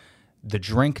that the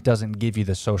drink doesn't give you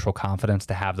the social confidence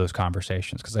to have those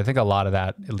conversations. Because I think a lot of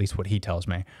that, at least what he tells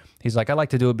me, he's like, I like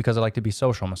to do it because I like to be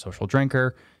social. I'm a social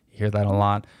drinker. You hear that a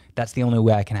lot. That's the only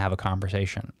way I can have a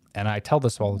conversation. And I tell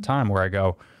this all the time where I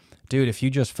go, dude, if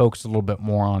you just focus a little bit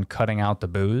more on cutting out the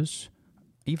booze,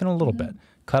 even a little bit,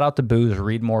 cut out the booze,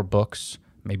 read more books,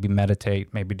 maybe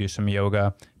meditate, maybe do some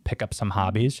yoga, pick up some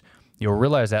hobbies, you'll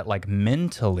realize that like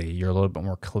mentally you're a little bit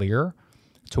more clear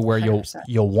to where 100%.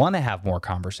 you'll want to have more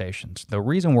conversations. The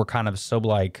reason we're kind of so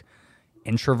like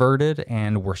introverted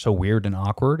and we're so weird and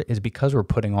awkward is because we're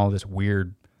putting all this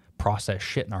weird processed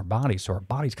shit in our bodies. So our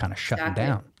body's kind of shutting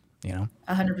down,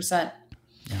 100%.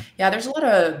 Yeah, there's a lot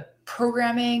of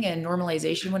programming and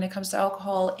normalization when it comes to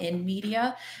alcohol in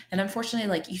media, and unfortunately,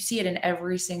 like you see it in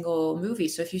every single movie.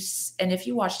 So if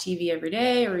you watch TV every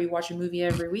day or you watch a movie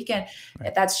every weekend,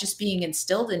 that's just being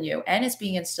instilled in you, and it's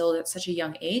being instilled at such a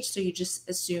young age. So you just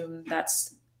assume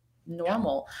that's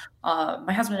normal.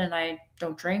 My husband and I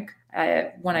don't drink.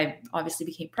 When I obviously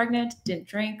became pregnant, didn't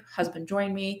drink. Husband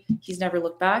joined me. He's never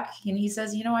looked back, and he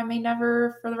says, I may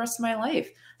never for the rest of my life.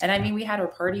 And I mean, we had our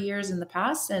party years in the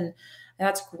past, and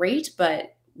that's great,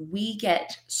 but we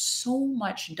get so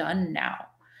much done now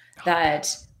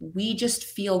that we just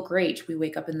feel great. We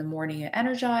wake up in the morning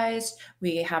energized.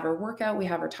 We have our workout. We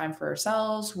have our time for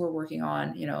ourselves. We're working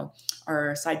on,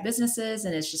 our side businesses,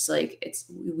 and it's just like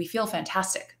we feel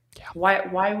fantastic. Yeah.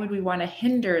 Why would we want to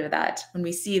hinder that when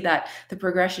we see that the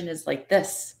progression is like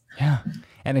this? Yeah.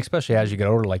 And especially as you get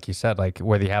older, like you said, like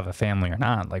whether you have a family or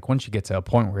not, like once you get to a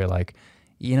point where you're like,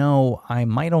 I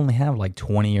might only have like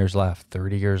 20 years left,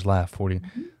 30 years left, 40.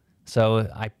 Mm-hmm. So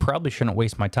I probably shouldn't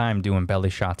waste my time doing belly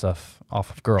shots off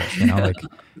of girls, like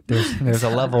there's a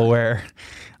level where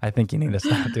I think you need to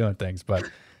stop doing things, but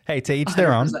hey, to each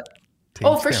their own.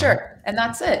 For sure. And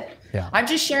that's it. Yeah. I'm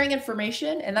just sharing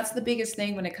information. And that's the biggest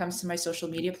thing when it comes to my social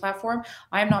media platform.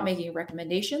 I am not making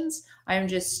recommendations. I am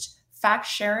just fact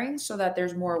sharing so that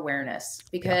there's more awareness,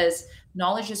 because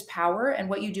knowledge is power, and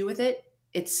what you do with it,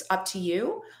 it's up to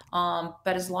you.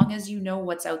 But as long as you know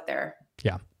what's out there.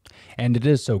 Yeah. And it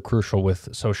is so crucial with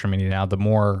social media now. The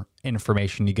more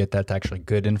information you get that's actually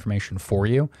good information for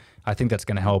you, I think that's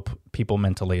going to help people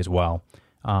mentally as well.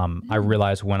 I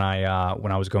realized when I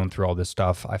was going through all this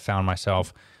stuff, I found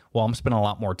myself, I'm spending a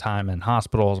lot more time in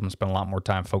hospitals. I'm spending a lot more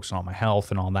time focusing on my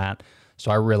health and all that.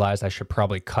 So I realized I should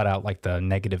probably cut out like the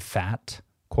negative fat,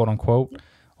 quote unquote,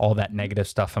 all that negative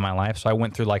stuff in my life. So I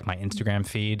went through like my Instagram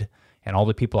feed and all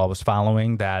the people I was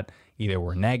following that either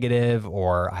were negative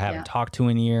or I haven't talked to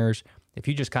in years. If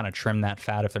you just kind of trim that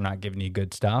fat, if they're not giving you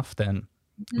good stuff, then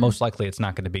most likely it's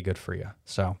not going to be good for you.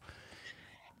 So,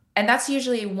 and that's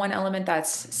usually one element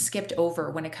that's skipped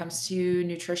over when it comes to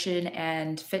nutrition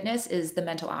and fitness, is the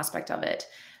mental aspect of it.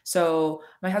 So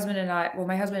my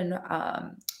husband,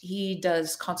 he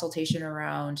does consultation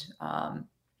around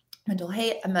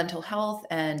mental health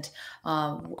and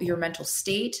your mental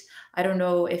state. I don't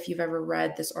know if you've ever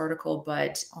read this article,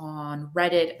 but on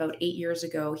Reddit about 8 years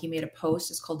ago, he made a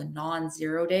post. It's called the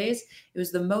Non-Zero Days. It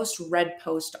was the most read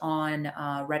post on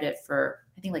Reddit for,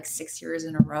 I think, like 6 years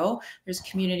in a row. There's a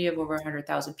community of over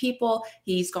 100,000 people.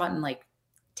 He's gotten like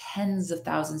tens of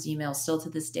thousands of emails still to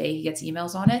this day. He gets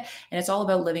emails on it, and it's all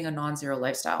about living a non-zero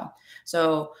lifestyle.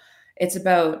 So it's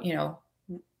about,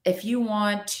 if you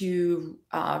want to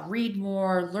read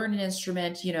more, learn an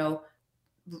instrument,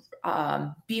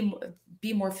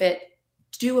 be more fit,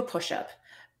 do a push-up,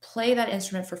 play that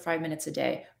instrument for 5 minutes a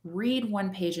day, read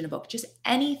one page in a book, just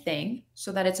anything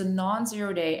so that it's a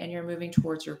non-zero day and you're moving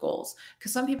towards your goals.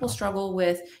 Because some people struggle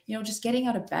with, just getting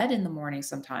out of bed in the morning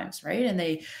sometimes, right? And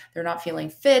they're not feeling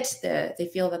fit. They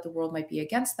feel that the world might be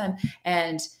against them.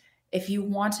 And if you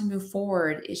want to move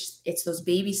forward, it's those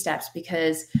baby steps,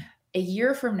 because a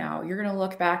year from now, you're going to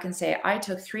look back and say, I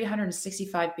took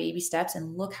 365 baby steps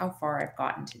and look how far I've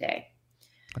gotten today.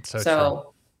 That's so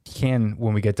true. You can,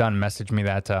 when we get done, message me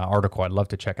that article. I'd love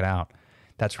to check it out.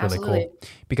 That's really Absolutely. cool.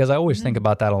 Because I always think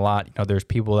about that a lot. There's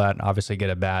people that obviously get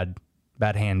a bad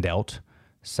hand dealt.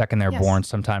 Second they're Yes. born,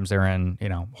 sometimes they're in,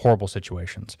 horrible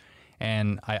situations.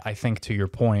 And I think, to your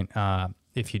point,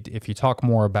 if you talk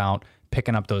more about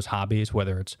picking up those hobbies,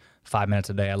 whether it's 5 minutes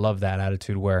a day, I love that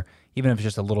attitude where even if it's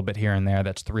just a little bit here and there,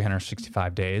 that's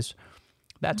 365 days.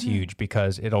 That's huge,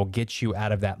 because it'll get you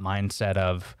out of that mindset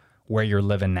of where you're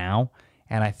living now.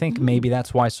 And I think maybe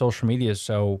that's why social media is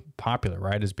so popular,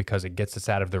 right? Is because it gets us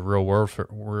out of the real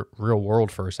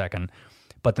world for a second.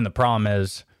 But then the problem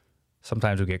is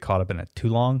sometimes we get caught up in it too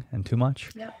long and too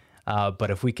much. Yeah.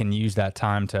 But if we can use that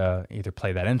time to either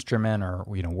play that instrument or,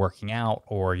 working out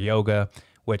or yoga,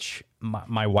 which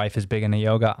my wife is big into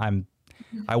yoga.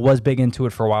 I was big into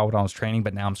it for a while when I was training,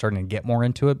 but now I'm starting to get more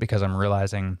into it because I'm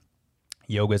realizing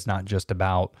yoga is not just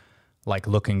about like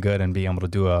looking good and being able to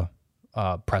do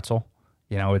a pretzel.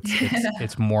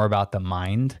 It's more about the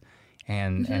mind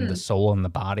and the soul and the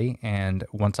body. And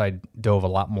once I dove a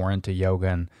lot more into yoga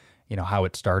and, how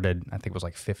it started, I think it was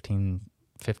like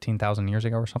 15,000 years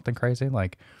ago or something crazy.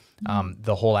 Like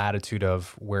the whole attitude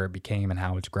of where it became and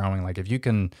how it's growing. Like if you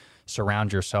can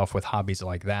surround yourself with hobbies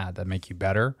like that make you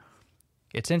better,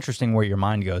 it's interesting where your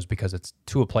mind goes because it's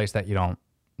to a place that you don't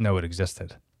know it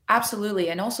existed. Absolutely.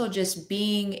 And also just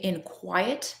being in a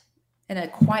quiet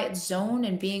zone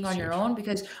and being on your own,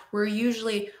 because we're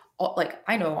usually like,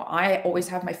 I know I always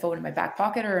have my phone in my back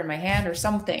pocket or in my hand or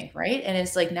something, right? And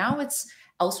it's like, now it's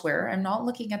elsewhere. I'm not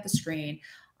looking at the screen.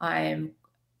 I'm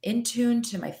in tune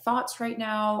to my thoughts right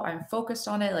now. I'm focused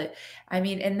on it.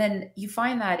 And then you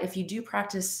find that if you do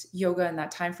practice yoga in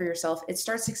that time for yourself, it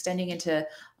starts extending into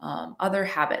other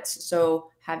habits.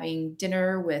 So having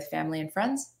dinner with family and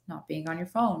friends, not being on your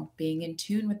phone, being in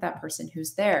tune with that person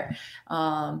who's there.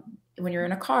 When you're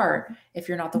in a car, if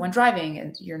you're not the one driving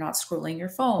and you're not scrolling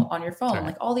on your phone, Sure.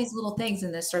 like all these little things,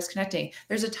 and this starts connecting.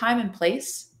 There's a time and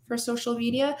place for social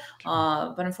media,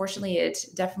 but unfortunately it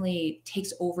definitely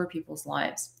takes over people's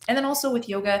lives. And then also with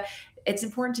yoga, it's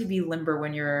important to be limber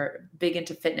when you're big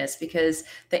into fitness, because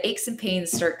the aches and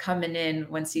pains start coming in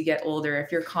once you get older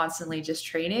if you're constantly just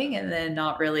training and then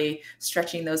not really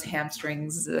stretching those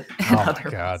hamstrings and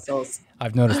other muscles.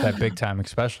 I've noticed that big time,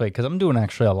 especially because I'm doing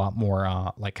actually a lot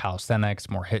more like calisthenics,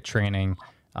 more HIIT training.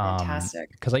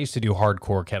 Fantastic. Because I used to do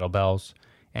hardcore kettlebells.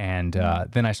 And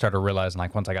then I started realizing,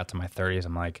 like, once I got to my 30s,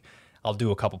 I'm like, I'll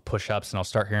do a couple push-ups and I'll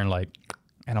start hearing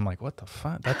and I'm like, what the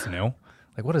fuck? That's new.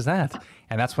 Like, what is that?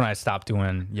 And that's when I stopped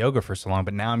doing yoga for so long.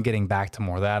 But now I'm getting back to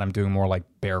more of that. I'm doing more like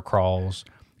bear crawls,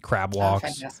 crab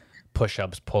walks,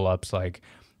 push-ups, pull-ups. Like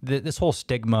this whole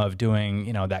stigma of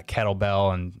doing, that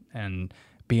kettlebell and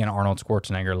being Arnold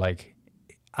Schwarzenegger. Like,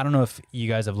 I don't know if you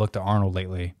guys have looked at Arnold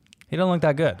lately. He doesn't look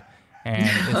that good. And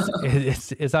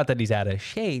it's not that he's out of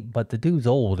shape, but the dude's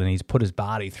old and he's put his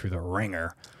body through the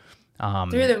ringer.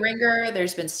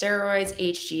 There's been steroids,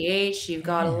 HGH. You've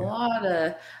got a lot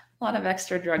of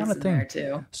extra drugs in there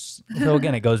too. So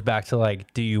again, it goes back to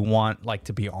like, do you want like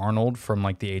to be Arnold from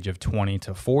like the age of 20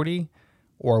 to 40,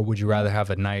 or would you rather have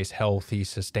a nice, healthy,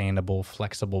 sustainable,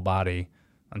 flexible body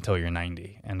until you're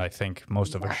 90? And I think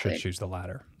most of us should choose the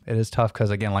latter. It is tough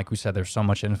because, again, like we said, there's so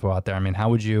much info out there. I mean,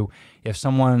 how would you, if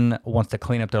someone wants to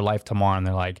clean up their life tomorrow and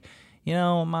they're like,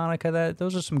 Monica,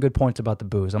 those are some good points about the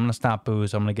booze. I'm going to stop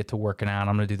booze. I'm going to get to working out.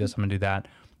 I'm going to do this. I'm going to do that.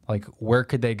 Like, where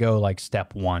could they go, like,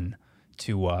 step one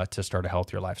to start a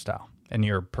healthier lifestyle, in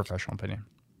your professional opinion?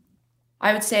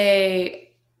 I would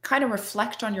say kind of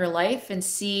reflect on your life and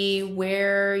see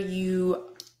where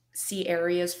you see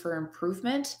areas for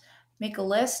improvement. Make a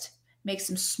list. make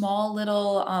some small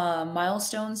little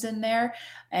milestones in there,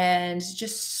 and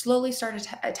just slowly start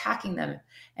attacking them,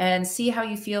 and see how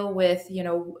you feel with,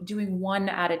 doing one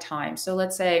at a time. So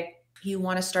let's say you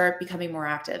want to start becoming more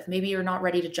active. Maybe you're not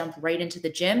ready to jump right into the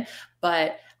gym,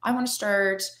 but I want to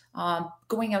start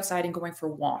going outside and going for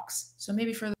walks. So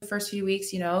maybe for the first few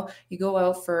weeks, you go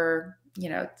out for,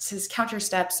 to count your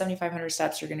steps, 7,500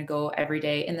 steps, you're going to go every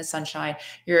day in the sunshine.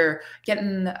 You're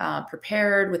getting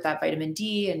prepared with that vitamin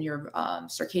D and your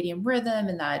circadian rhythm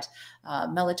and that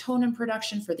melatonin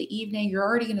production for the evening. You're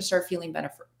already going to start feeling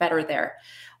better there.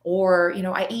 Or,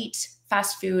 I eat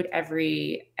fast food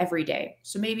every day.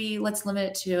 So maybe let's limit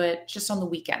it to it just on the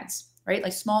weekends, right?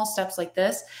 Like small steps like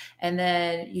this. And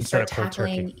then you start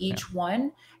tackling each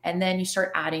one, and then you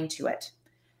start adding to it.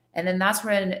 And then that's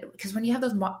because when you have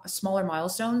those smaller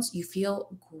milestones, you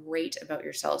feel great about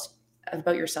yourself.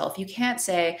 You can't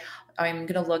say, I'm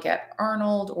going to look at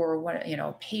Arnold or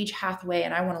Paige Hathaway,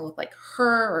 and I want to look like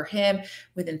her or him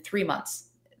within 3 months.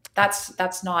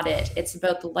 That's not it. It's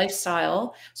about the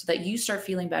lifestyle so that you start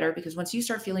feeling better, because once you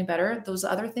start feeling better, those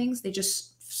other things, they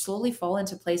just slowly fall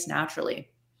into place naturally.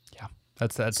 Yeah.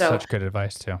 That's such good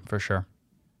advice too, for sure.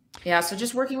 Yeah. So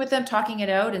just working with them, talking it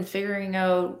out and figuring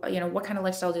out, what kind of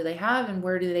lifestyle do they have and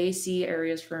where do they see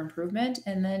areas for improvement,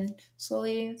 and then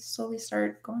slowly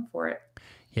start going for it.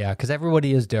 Yeah. Because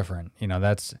everybody is different.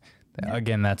 This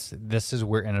is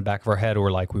where in the back of our head, we're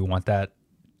like, we want that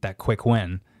quick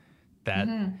win.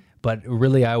 But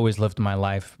really, I always lived my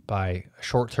life by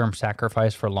short-term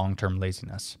sacrifice for long-term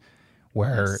laziness,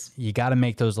 where you got to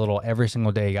make those every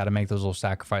single day, you got to make those little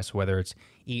sacrifices, whether it's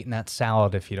eating that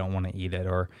salad if you don't want to eat it,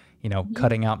 or,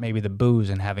 cutting out maybe the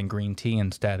booze and having green tea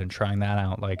instead and trying that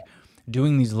out. Like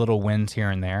doing these little wins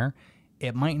here and there,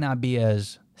 it might not be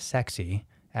as sexy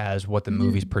as what the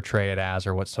movies portray it as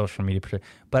or what social media portray.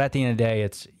 But at the end of the day,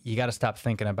 you got to stop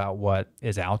thinking about what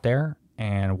is out there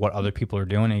and what other people are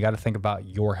doing. And you got to think about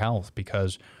your health,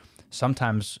 because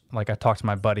sometimes, like I talked to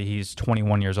my buddy, he's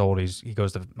 21 years old. He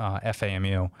goes to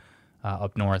FAMU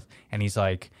up north, and he's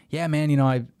like, yeah, man,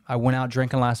 I went out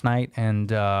drinking last night,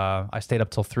 and I stayed up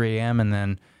till 3 a.m. and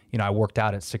then, I worked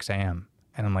out at 6 a.m.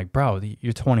 And I'm like, bro,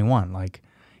 you're 21. Like,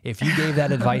 if you gave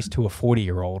that advice to a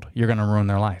 40-year-old, you're going to ruin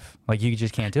their life. Like, you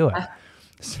just can't do it.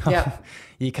 So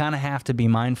you kind of have to be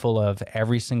mindful of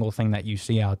every single thing that you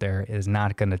see out there is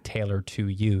not going to tailor to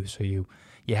you. So you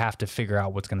have to figure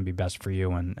out what's going to be best for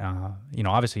you. And,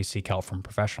 obviously seek help from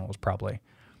professionals, probably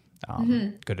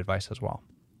good advice as well.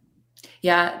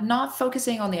 Yeah. Not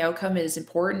focusing on the outcome is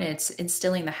important. It's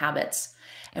instilling the habits.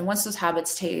 And once those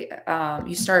habits they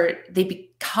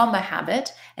become a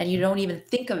habit and you don't even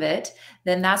think of it,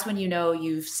 then that's when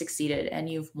you've succeeded and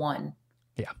you've won.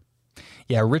 Yeah.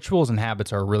 Yeah, rituals and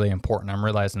habits are really important. I'm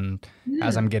realizing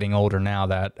as I'm getting older now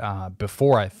that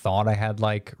before I thought I had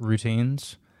like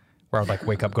routines where I'd like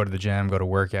wake up, go to the gym, go to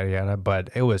work, yada, yada, but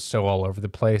it was so all over the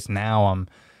place. Now I'm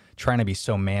trying to be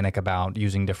so manic about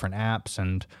using different apps,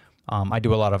 and I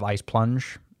do a lot of ice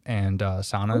plunge and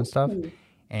sauna and stuff,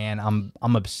 and I'm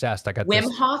obsessed. I got Wim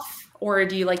Hof, or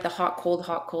do you like the hot,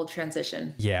 cold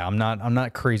transition? Yeah, I'm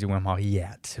not crazy Wim Hof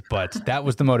yet, but that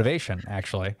was the motivation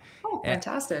actually. Oh,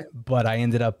 fantastic. But I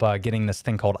ended up getting this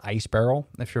thing called Ice Barrel,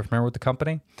 if you're familiar with the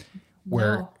company,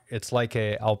 where it's like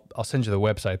I'll send you the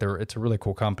website. It's a really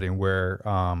cool company where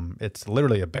it's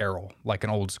literally a barrel, like an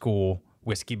old school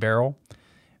whiskey barrel,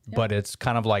 but it's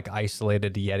kind of like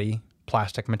isolated Yeti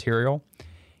plastic material.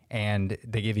 And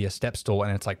they give you a step stool,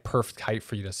 and it's like perfect height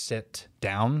for you to sit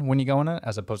down when you go in it,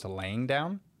 as opposed to laying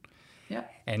down. Yeah.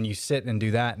 And you sit and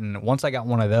do that. And once I got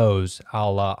one of those,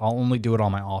 I'll only do it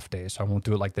on my off days. So I won't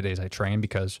do it like the days I train,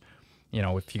 because,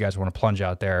 if you guys want to plunge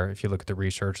out there, if you look at the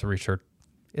research,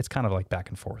 it's kind of like back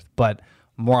and forth. But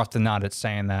more often than not, it's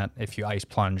saying that if you ice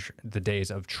plunge the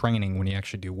days of training when you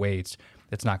actually do weights,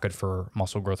 it's not good for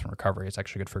muscle growth and recovery. It's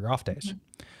actually good for your off days.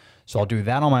 So I'll do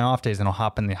that on my off days, and I'll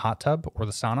hop in the hot tub or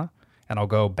the sauna, and I'll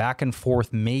go back and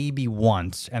forth maybe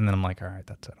once, and then I'm like, all right,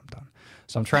 that's it, I'm done.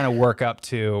 So I'm trying to work up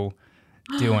to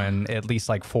doing at least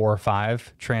like 4 or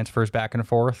 5 transfers back and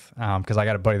forth, because I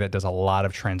got a buddy that does a lot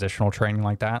of transitional training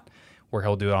like that, where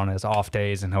he'll do it on his off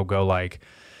days, and he'll go like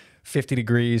 50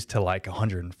 degrees to like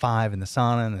 105 in the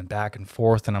sauna, and then back and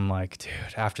forth. And I'm like, dude,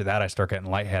 after that, I start getting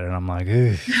lightheaded, and I'm like,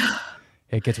 ugh.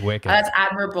 It gets wicked. That's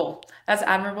admirable.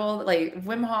 Like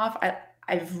Wim Hof,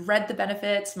 I've read the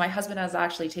benefits. My husband has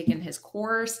actually taken his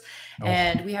course,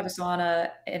 and we have a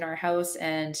sauna in our house,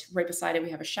 and right beside it, we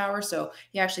have a shower. So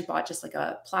he actually bought just like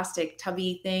a plastic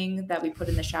tubby thing that we put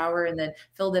in the shower and then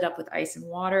filled it up with ice and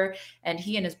water. And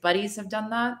he and his buddies have done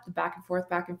that, back and forth,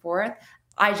 back and forth.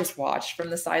 I just watched from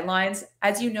the sidelines.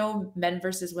 As you know, men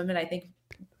versus women, I think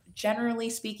generally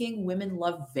speaking, women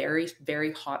love very,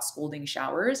 very hot scalding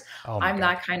showers. Oh my I'm God.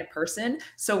 that kind of person.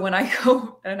 So when I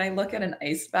go and I look at an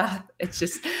ice bath,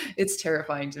 it's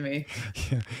terrifying to me.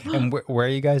 Yeah. And where are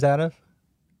you guys out of?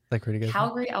 Like, where do you guys?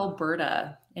 Calgary,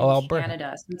 Alberta in Oh, Alberta.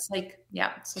 Canada. So it's like,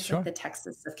 yeah, so it's Sure. like the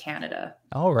Texas of Canada.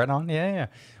 Oh, right on. Yeah, yeah.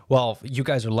 Well, you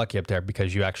guys are lucky up there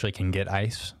because you actually can get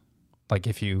ice, like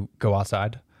if you go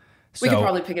outside. We could So,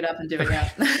 probably pick it up and do it,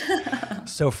 yeah.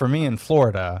 so for me in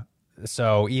Florida,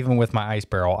 so even with my ice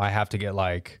barrel, I have to get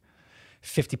like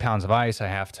 50 pounds of ice. I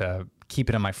have to keep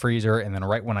it in my freezer, and then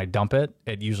right when I dump it,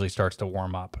 it usually starts to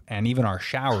warm up. And even our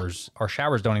showers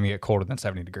don't even get colder than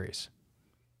 70 degrees.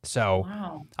 So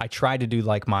Wow. I try to do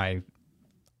like my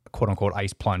quote unquote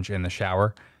ice plunge in the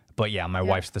shower. But yeah, my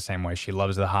wife's the same way. She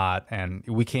loves the hot, and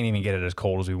we can't even get it as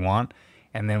cold as we want.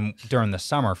 And then during the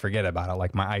summer, forget about it.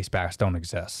 Like my ice baths don't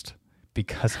exist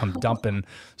because I'm dumping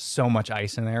so much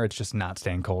ice in there. It's just not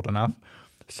staying cold enough.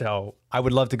 So I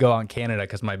would love to go out in Canada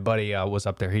because my buddy was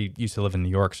up there. He used to live in New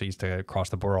York, so he used to cross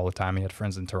the border all the time. He had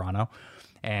friends in Toronto.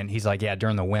 And he's like, yeah,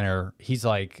 during the winter, he's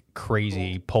like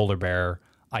crazy polar bear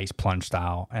ice plunge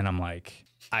style. And I'm like,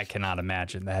 I cannot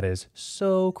imagine. That is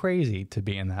so crazy to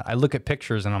be in that. I look at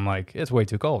pictures and I'm like, it's way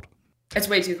too cold. It's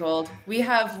way too cold. We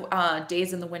have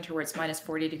days in the winter where it's minus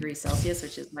 40 degrees Celsius,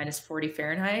 which is minus 40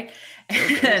 Fahrenheit.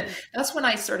 And that's when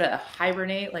I sort of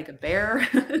hibernate like a bear.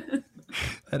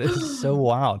 That is so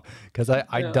wild because I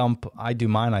Yeah. do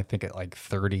mine, I think at like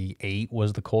 38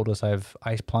 was the coldest I've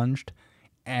ice plunged.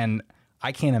 And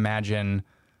I can't imagine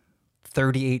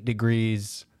 38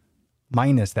 degrees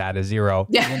minus that is zero.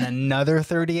 Yeah. And then another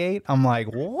 38. I'm like,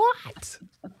 what?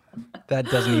 That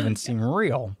doesn't even seem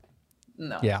real.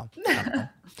 No. Yeah.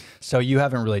 So you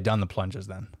haven't really done the plunges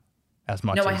then as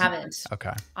much No, I as- haven't.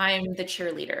 Okay. I'm the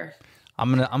cheerleader.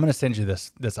 I'm gonna send you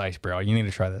this ice barrel. You need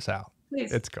to try this out.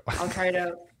 Please. It's cool. I'll try it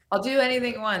out. I'll do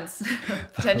anything once,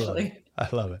 potentially. I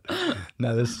love it.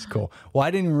 No, this is cool. Well, I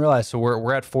didn't even realize. So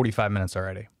we're at 45 minutes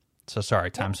already. So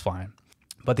sorry, time's flying.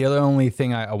 But the other only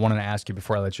thing I wanted to ask you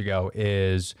before I let you go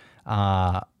is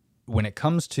when it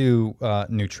comes to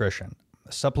nutrition,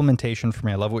 supplementation for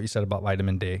me. I love what you said about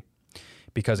vitamin D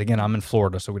because again, I'm in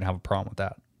Florida, so we don't have a problem with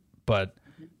that. But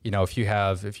you know, if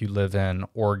you live in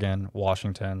Oregon,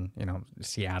 Washington, you know,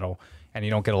 Seattle, and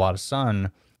you don't get a lot of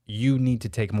sun, you need to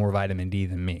take more vitamin D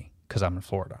than me because I'm in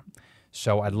Florida.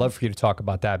 So I'd love for you to talk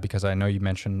about that because I know you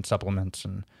mentioned supplements,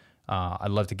 and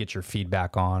I'd love to get your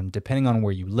feedback on, depending on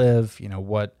where you live, you know,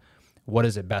 what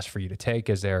is it best for you to take?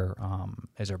 Is there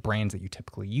brands that you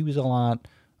typically use a lot?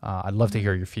 I'd love to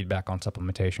hear your feedback on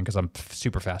supplementation because I'm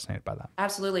super fascinated by that.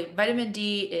 Absolutely. Vitamin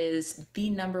D is the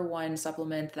number one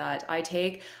supplement that I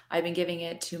take. I've been giving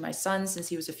it to my son since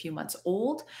he was a few months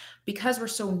old. Because we're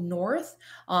so north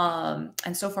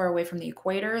and so far away from the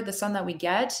equator, the sun that we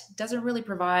get doesn't really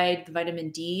provide the vitamin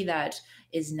D that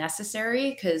is necessary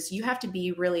because you have to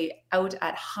be really out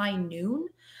at high noon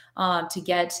to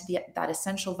get that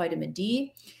essential vitamin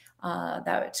D.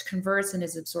 That converts and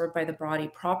is absorbed by the body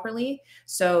properly.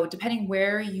 So depending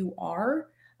where you are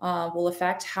will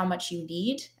affect how much you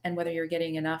need and whether you're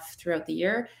getting enough throughout the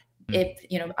year. If,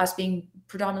 you know, us being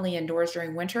predominantly indoors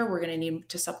during winter, we're going to need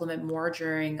to supplement more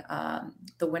during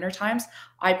the winter times.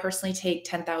 I personally take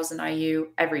 10,000 IU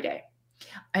every day.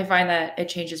 I find that it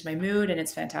changes my mood and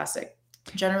it's fantastic.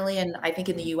 Generally, and I think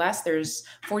in the US, there's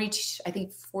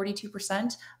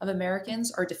 42% of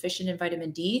Americans are deficient in vitamin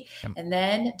D. Yep. And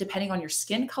then depending on your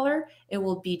skin color, it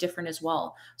will be different as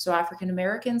well. So African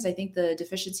Americans, I think the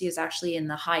deficiency is actually in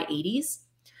the high 80s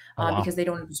Wow. because they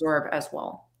don't absorb as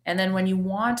well. And then when you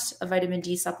want a vitamin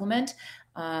D supplement,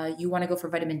 you want to go for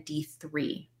vitamin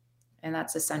D3, and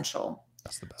that's essential.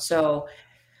 That's the best. So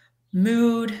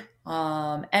mood,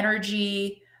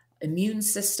 energy, immune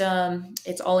system,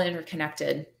 it's all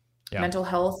interconnected. Yeah. Mental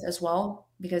health as well,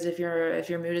 because if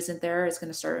your mood isn't there, it's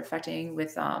going to start affecting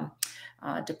with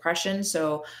depression.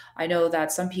 So I know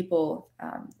that some people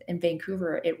in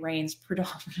Vancouver, it rains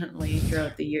predominantly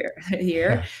throughout the year.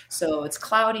 Yeah. So it's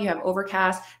cloudy, you have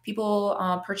overcast.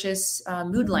 People purchase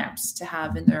mood lamps to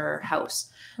have in their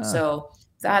house. So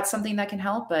that's something that can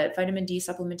help, but vitamin D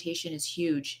supplementation is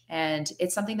huge. And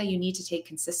it's something that you need to take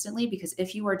consistently because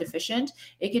if you are deficient,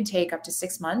 it can take up to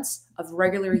 6 months of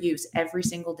regular use every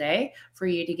single day for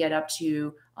you to get up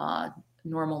to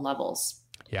normal levels.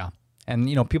 Yeah. And,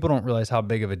 you know, people don't realize how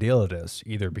big of a deal it is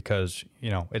either because,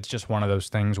 you know, it's just one of those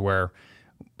things where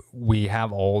we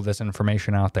have all this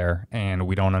information out there and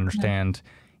we don't understand,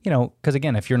 you know, because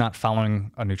again, if you're not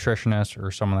following a nutritionist or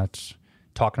someone that's,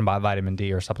 talking about vitamin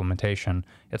D or supplementation,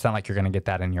 it's not like you're going to get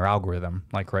that in your algorithm,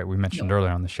 like we mentioned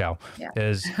earlier on the show,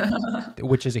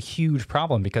 which is a huge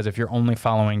problem, because if you're only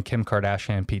following Kim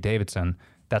Kardashian and Pete Davidson,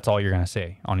 that's all you're going to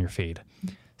see on your feed.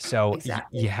 So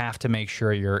you have to make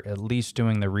sure you're at least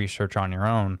doing the research on your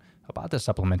own about the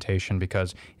supplementation,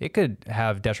 because it could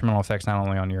have detrimental effects not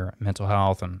only on your mental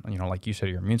health and, like you said,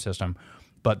 your immune system,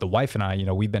 but the wife and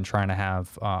I, we've been trying to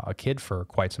have a kid for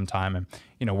quite some time, and,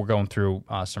 we're going through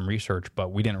some research,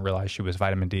 but we didn't realize she was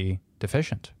vitamin D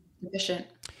deficient.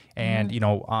 And,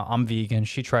 I'm vegan.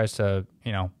 She tries to,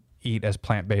 eat as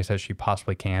plant-based as she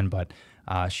possibly can, but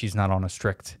she's not on a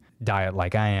strict diet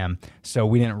like I am. So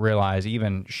we didn't realize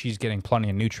even she's getting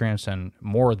plenty of nutrients and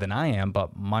more than I am,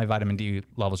 but my vitamin D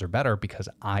levels are better because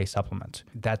I supplement.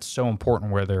 That's so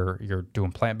important whether you're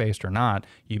doing plant-based or not.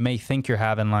 You may think you're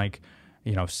having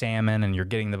salmon and you're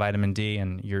getting the vitamin D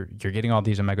and you're getting all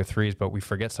these omega-3s, but we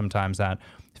forget sometimes that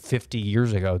 50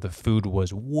 years ago, the food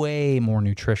was way more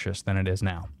nutritious than it is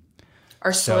now.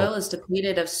 Our soil is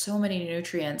depleted of so many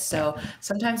nutrients. So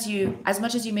sometimes as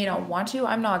much as you may not want to,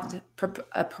 I'm not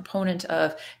a proponent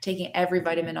of taking every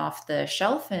vitamin off the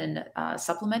shelf and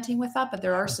supplementing with that, but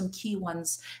there are some key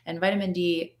ones, and vitamin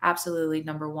D, absolutely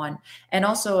number one. And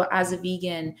also as a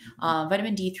vegan,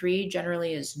 vitamin D3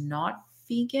 generally is not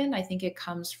vegan. I think it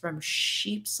comes from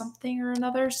sheep something or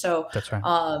another. So that's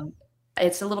right.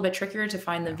 It's a little bit trickier to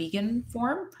find the vegan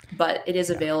form, but it is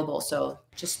available. So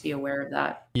just be aware of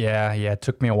that. Yeah. It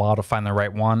took me a while to find the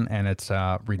right one, and it's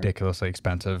ridiculously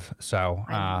expensive. So,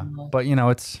 but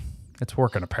it's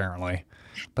working apparently.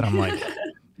 But I'm like,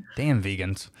 damn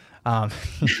vegans.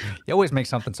 You always make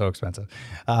something so expensive.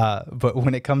 But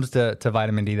when it comes to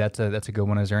vitamin D, that's a good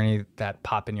one. Is there any that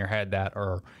pop in your head that,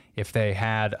 or if they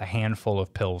had a handful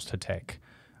of pills to take,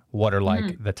 what are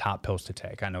the top pills to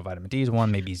take? I know vitamin D is one,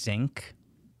 maybe zinc.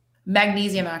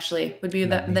 Magnesium actually would be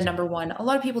the number one. A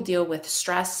lot of people deal with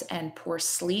stress and poor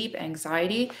sleep,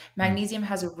 anxiety. Magnesium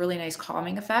has a really nice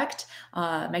calming effect.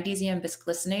 Magnesium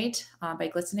bisglycinate,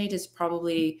 biglycinate is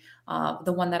probably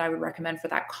the one that I would recommend for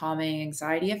that calming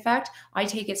anxiety effect. I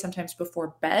take it sometimes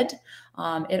before bed.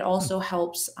 It also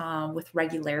helps with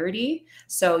regularity.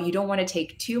 So you don't want to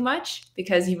take too much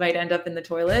because you might end up in the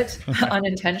toilet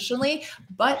unintentionally.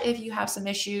 But if you have some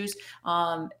issues,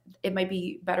 it might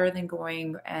be better than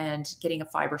going and getting a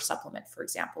fiber supplement, for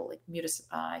example, like Mutis.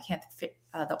 I can't fit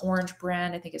the orange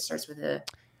brand. I think it starts with a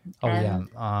M.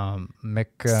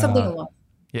 Something along.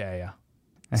 Yeah.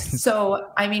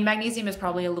 So, I mean, magnesium is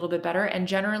probably a little bit better. And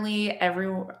generally,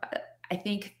 I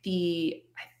think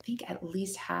at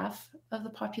least half of the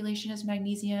population is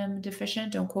magnesium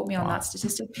deficient. Don't quote me on that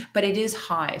statistic, but it is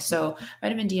high. So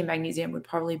vitamin D and magnesium would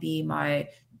probably be my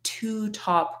two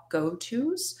top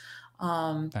go-tos.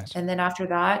 Nice. And then after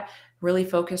that, really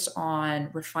focus on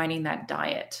refining that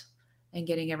diet and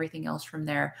getting everything else from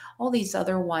there. All these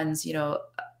other ones, a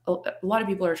lot of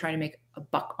people are trying to make a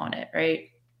buck on it, right?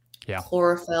 Yeah.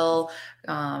 Chlorophyll,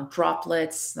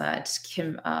 droplets that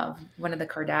one of the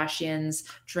Kardashians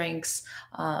drinks.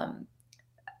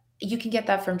 You can get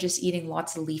that from just eating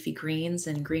lots of leafy greens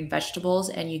and green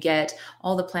vegetables, and you get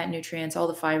all the plant nutrients, all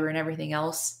the fiber and everything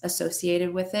else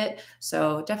associated with it.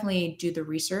 So definitely do the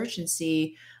research and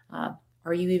see,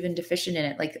 are you even deficient in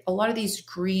it? Like a lot of these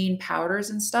green powders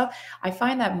and stuff, I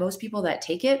find that most people that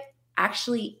take it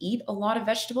actually eat a lot of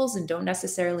vegetables and don't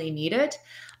necessarily need it.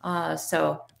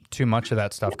 So too much of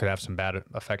that stuff could have some bad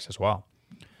effects as well.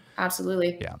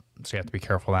 Absolutely. Yeah. So you have to be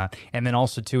careful of that. And then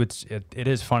also too, it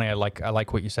is funny. I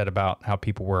like what you said about how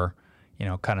people were,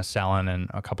 kind of selling and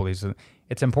a couple of these.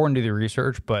 It's important to do the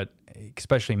research, but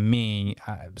especially me,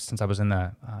 since I was in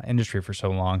the industry for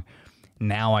so long,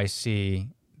 now I see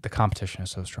the competition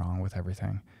is so strong with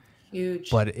everyththing. Huge.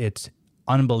 But it's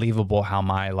unbelievable how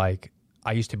I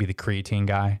used to be the creatine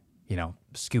guy,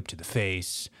 scoop to the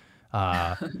face,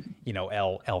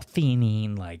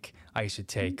 L-theanine, like I used to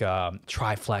take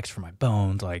Triflex for my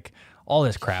bones, like all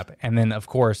this crap. And then of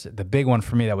course the big one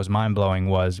for me that was mind-blowing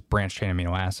was branched chain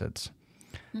amino acids.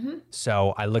 Mm-hmm.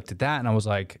 So I looked at that and I was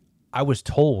like, I was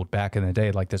told back in the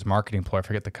day, like this marketing ploy, I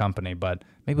forget the company, but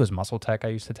maybe it was Muscle Tech I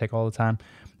used to take all the time.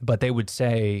 But they would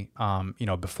say,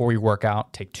 before you work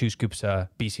out, take 2 scoops of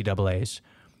BCAAs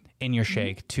in your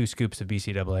shake, 2 scoops of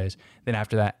BCAAs. Then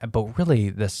after that, but really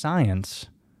the science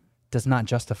does not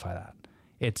justify that.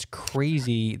 It's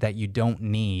crazy that you don't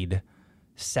need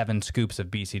 7 scoops of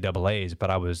BCAAs, but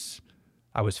I was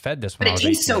fed this when I was 18.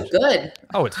 But it tastes so good.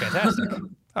 Oh, it's fantastic.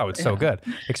 Oh, it's so good.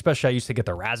 Especially I used to get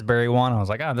the raspberry one. I was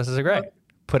like, this is great.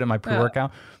 Put in my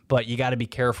pre-workout. But you got to be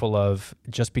careful of,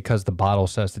 just because the bottle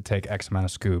says to take X amount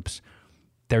of scoops,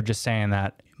 they're just saying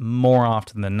that more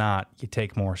often than not, you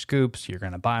take more scoops, you're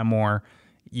going to buy more.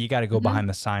 You got to go behind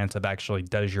the science of actually,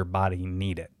 does your body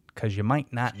need it? Because you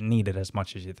might not need it as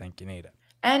much as you think you need it.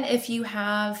 And if you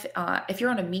have, if you're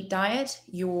on a meat diet,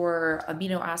 your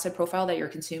amino acid profile that you're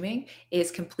consuming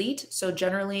is complete. So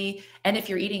generally, and if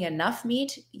you're eating enough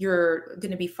meat, you're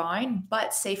going to be fine.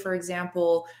 But say, for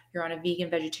example, you're on a vegan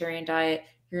vegetarian diet,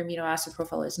 your amino acid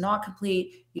profile is not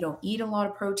complete, you don't eat a lot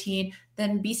of protein,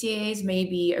 then BCAAs may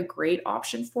be a great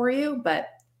option for you. But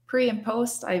pre and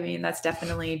post, I mean, that's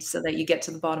definitely so that you get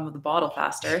to the bottom of the bottle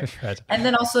faster. Right. And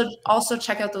then also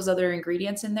check out those other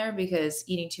ingredients in there, because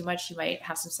eating too much, you might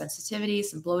have some sensitivity,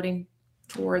 some bloating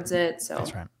towards it. So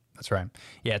That's right. That's right.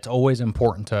 Yeah, it's always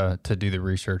important to do the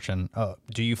research. And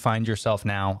do you find yourself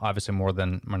now, obviously more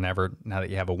than whenever, now that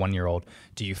you have a 1-year-old,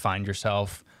 do you find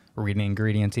yourself reading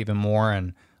ingredients even more?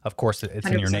 And of course, it's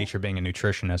in your 100%. nature being a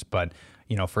nutritionist, but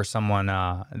for someone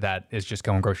that is just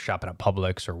going grocery shopping at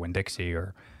Publix or Winn-Dixie,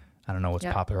 or I don't know what's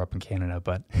popular up in Canada,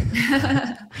 but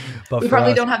we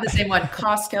probably don't have the same one.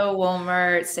 Costco,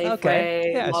 Walmart, Safeway,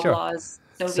 Okay. Yeah, sure. Loblaws,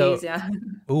 Sobeys, So- yeah.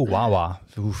 Ooh, Wawa.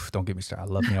 Oof, don't get me started. I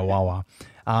love me a Wawa.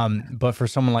 But for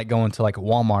someone like going to like a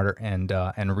Walmart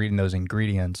and reading those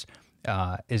ingredients,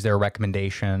 is there a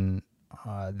recommendation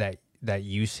that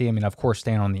you see? I mean, of course,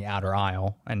 staying on the outer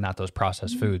aisle and not those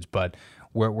processed foods, but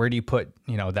where do you put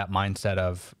that mindset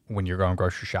of when you're going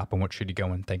grocery shopping? What should you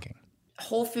go in thinking?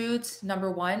 Whole foods,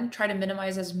 number one, try to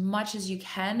minimize as much as you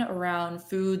can around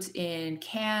foods in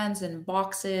cans and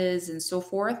boxes and so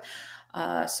forth.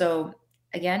 So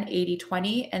again,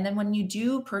 80-20. And then when you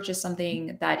do purchase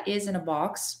something that is in a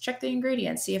box, check the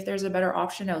ingredients, see if there's a better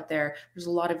option out there. There's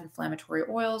a lot of inflammatory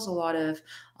oils, a lot of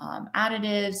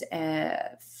additives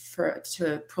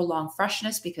to prolong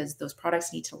freshness, because those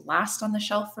products need to last on the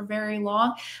shelf for very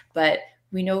long. But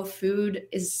we know food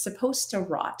is supposed to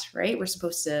rot, right? We're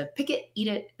supposed to pick it, eat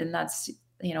it, and that's,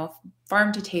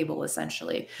 farm to table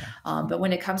essentially. But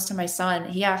when it comes to my son,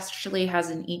 he actually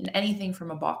hasn't eaten anything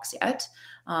from a box yet.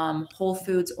 Whole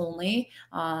foods only,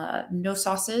 no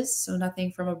sauces, so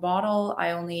nothing from a bottle.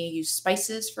 I only use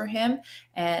spices for him,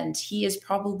 and he is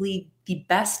probably the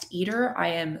best eater. I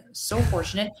am so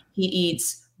fortunate. He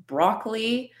eats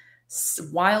broccoli,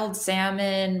 wild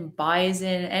salmon,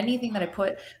 bison, anything that I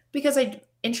put, because I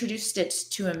introduced it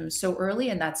to him so early,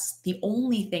 and that's the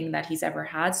only thing that he's ever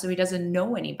had. So he doesn't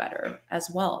know any better as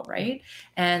well. Right.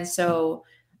 And so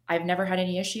I've never had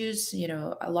any issues.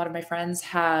 A lot of my friends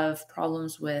have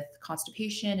problems with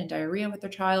constipation and diarrhea with their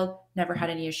child. Never had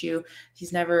any issue.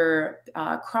 He's never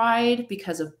cried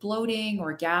because of bloating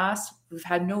or gas. We've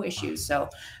had no issues. So I'm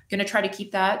going to try to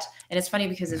keep that. And it's funny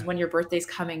because it's when your birthday's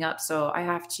coming up. So I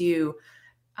have to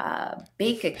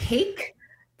bake a cake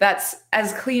that's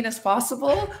as clean as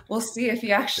possible. We'll see if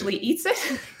he actually eats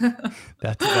it.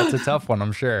 That's a tough one,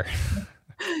 I'm sure.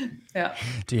 Yeah.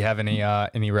 Do you have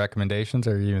any recommendations?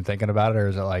 Or are you even thinking about it, or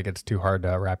is it like it's too hard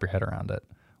to wrap your head around it?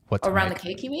 What to Around make? the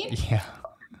cake, you mean? Yeah.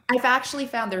 I've actually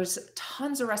found there's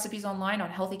tons of recipes online on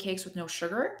healthy cakes with no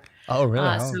sugar. Oh,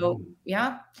 really? So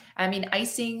yeah, I mean,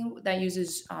 icing that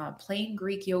uses plain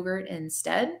Greek yogurt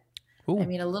instead. Ooh. I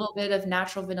mean, a little bit of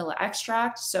natural vanilla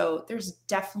extract. So there's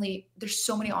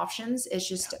so many options. It's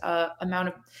just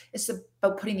it's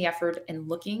about putting the effort and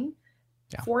looking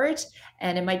for it.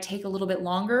 And it might take a little bit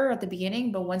longer at the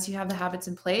beginning, but once you have the habits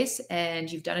in place and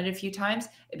you've done it a few times,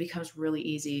 it becomes really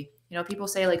easy. People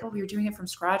say like, oh, you're doing it from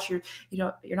scratch.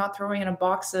 You're not throwing in a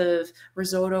box of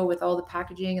risotto with all the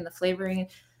packaging and the flavoring.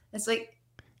 It's like,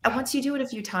 once you do it a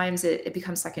few times, it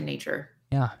becomes second nature.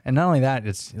 Yeah. And not only that,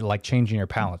 it's like changing your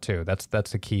palate too.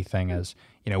 That's the key thing is,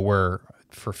 we're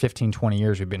for 15, 20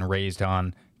 years, we've been raised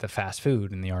on the fast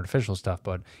food and the artificial stuff,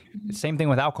 but same thing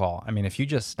with alcohol. I mean, if you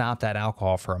just stop that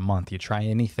alcohol for a month, you try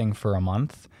anything for a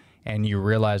month and you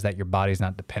realize that your body's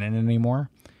not dependent anymore.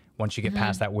 Once you get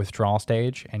past that withdrawal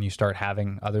stage and you start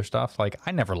having other stuff, like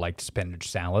I never liked spinach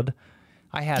salad.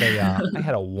 I had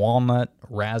a walnut,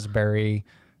 raspberry,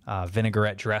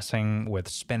 vinaigrette dressing with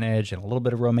spinach and a little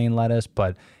bit of romaine lettuce,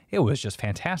 but it was just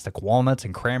fantastic. Walnuts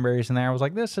and cranberries in there. I was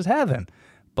like, this is heaven.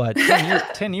 But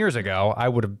 10 years ago, I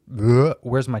would have,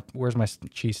 where's my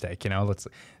cheesesteak?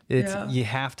 You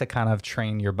have to kind of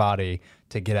train your body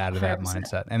to get out of that 100%.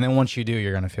 mindset. And then once you do,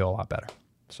 you're going to feel a lot better.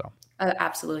 So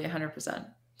Absolutely, 100%.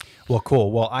 Well,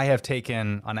 cool. Well, I have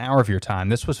taken an hour of your time.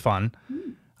 This was fun.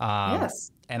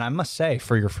 Yes. And I must say,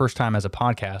 for your first time as a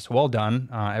podcast, well done.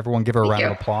 Everyone give her a round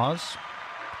of applause.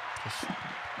 Just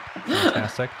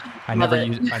fantastic. I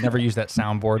never used that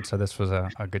soundboard, so this was a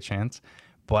good chance.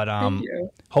 But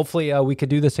hopefully we could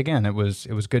do this again. It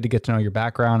was good to get to know your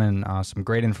background and some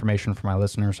great information for my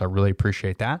listeners. I really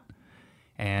appreciate that.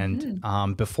 And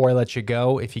before I let you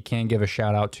go, if you can give a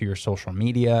shout out to your social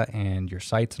media and your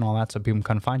sites and all that so people can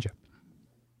kind of find you.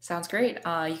 Sounds great.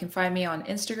 You can find me on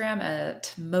Instagram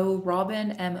at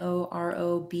MoRobin,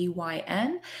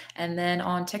 MOROBYN, and then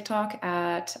on TikTok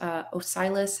at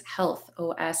Osilas Health,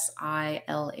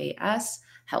 OSILAS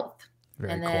Health.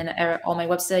 Very and cool. then all my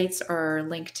websites are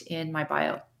linked in my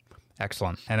bio.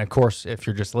 Excellent. And of course, if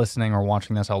you're just listening or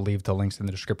watching this, I'll leave the links in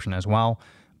the description as well.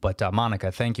 But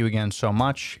Monica, thank you again so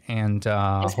much. And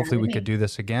hopefully we could do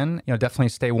this again. Definitely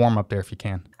stay warm up there if you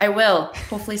can. I will.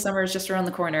 Hopefully summer is just around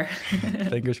the corner.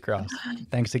 Fingers crossed.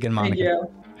 Thanks again, Monica. Thank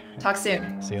you. Talk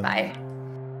soon. See you. Bye.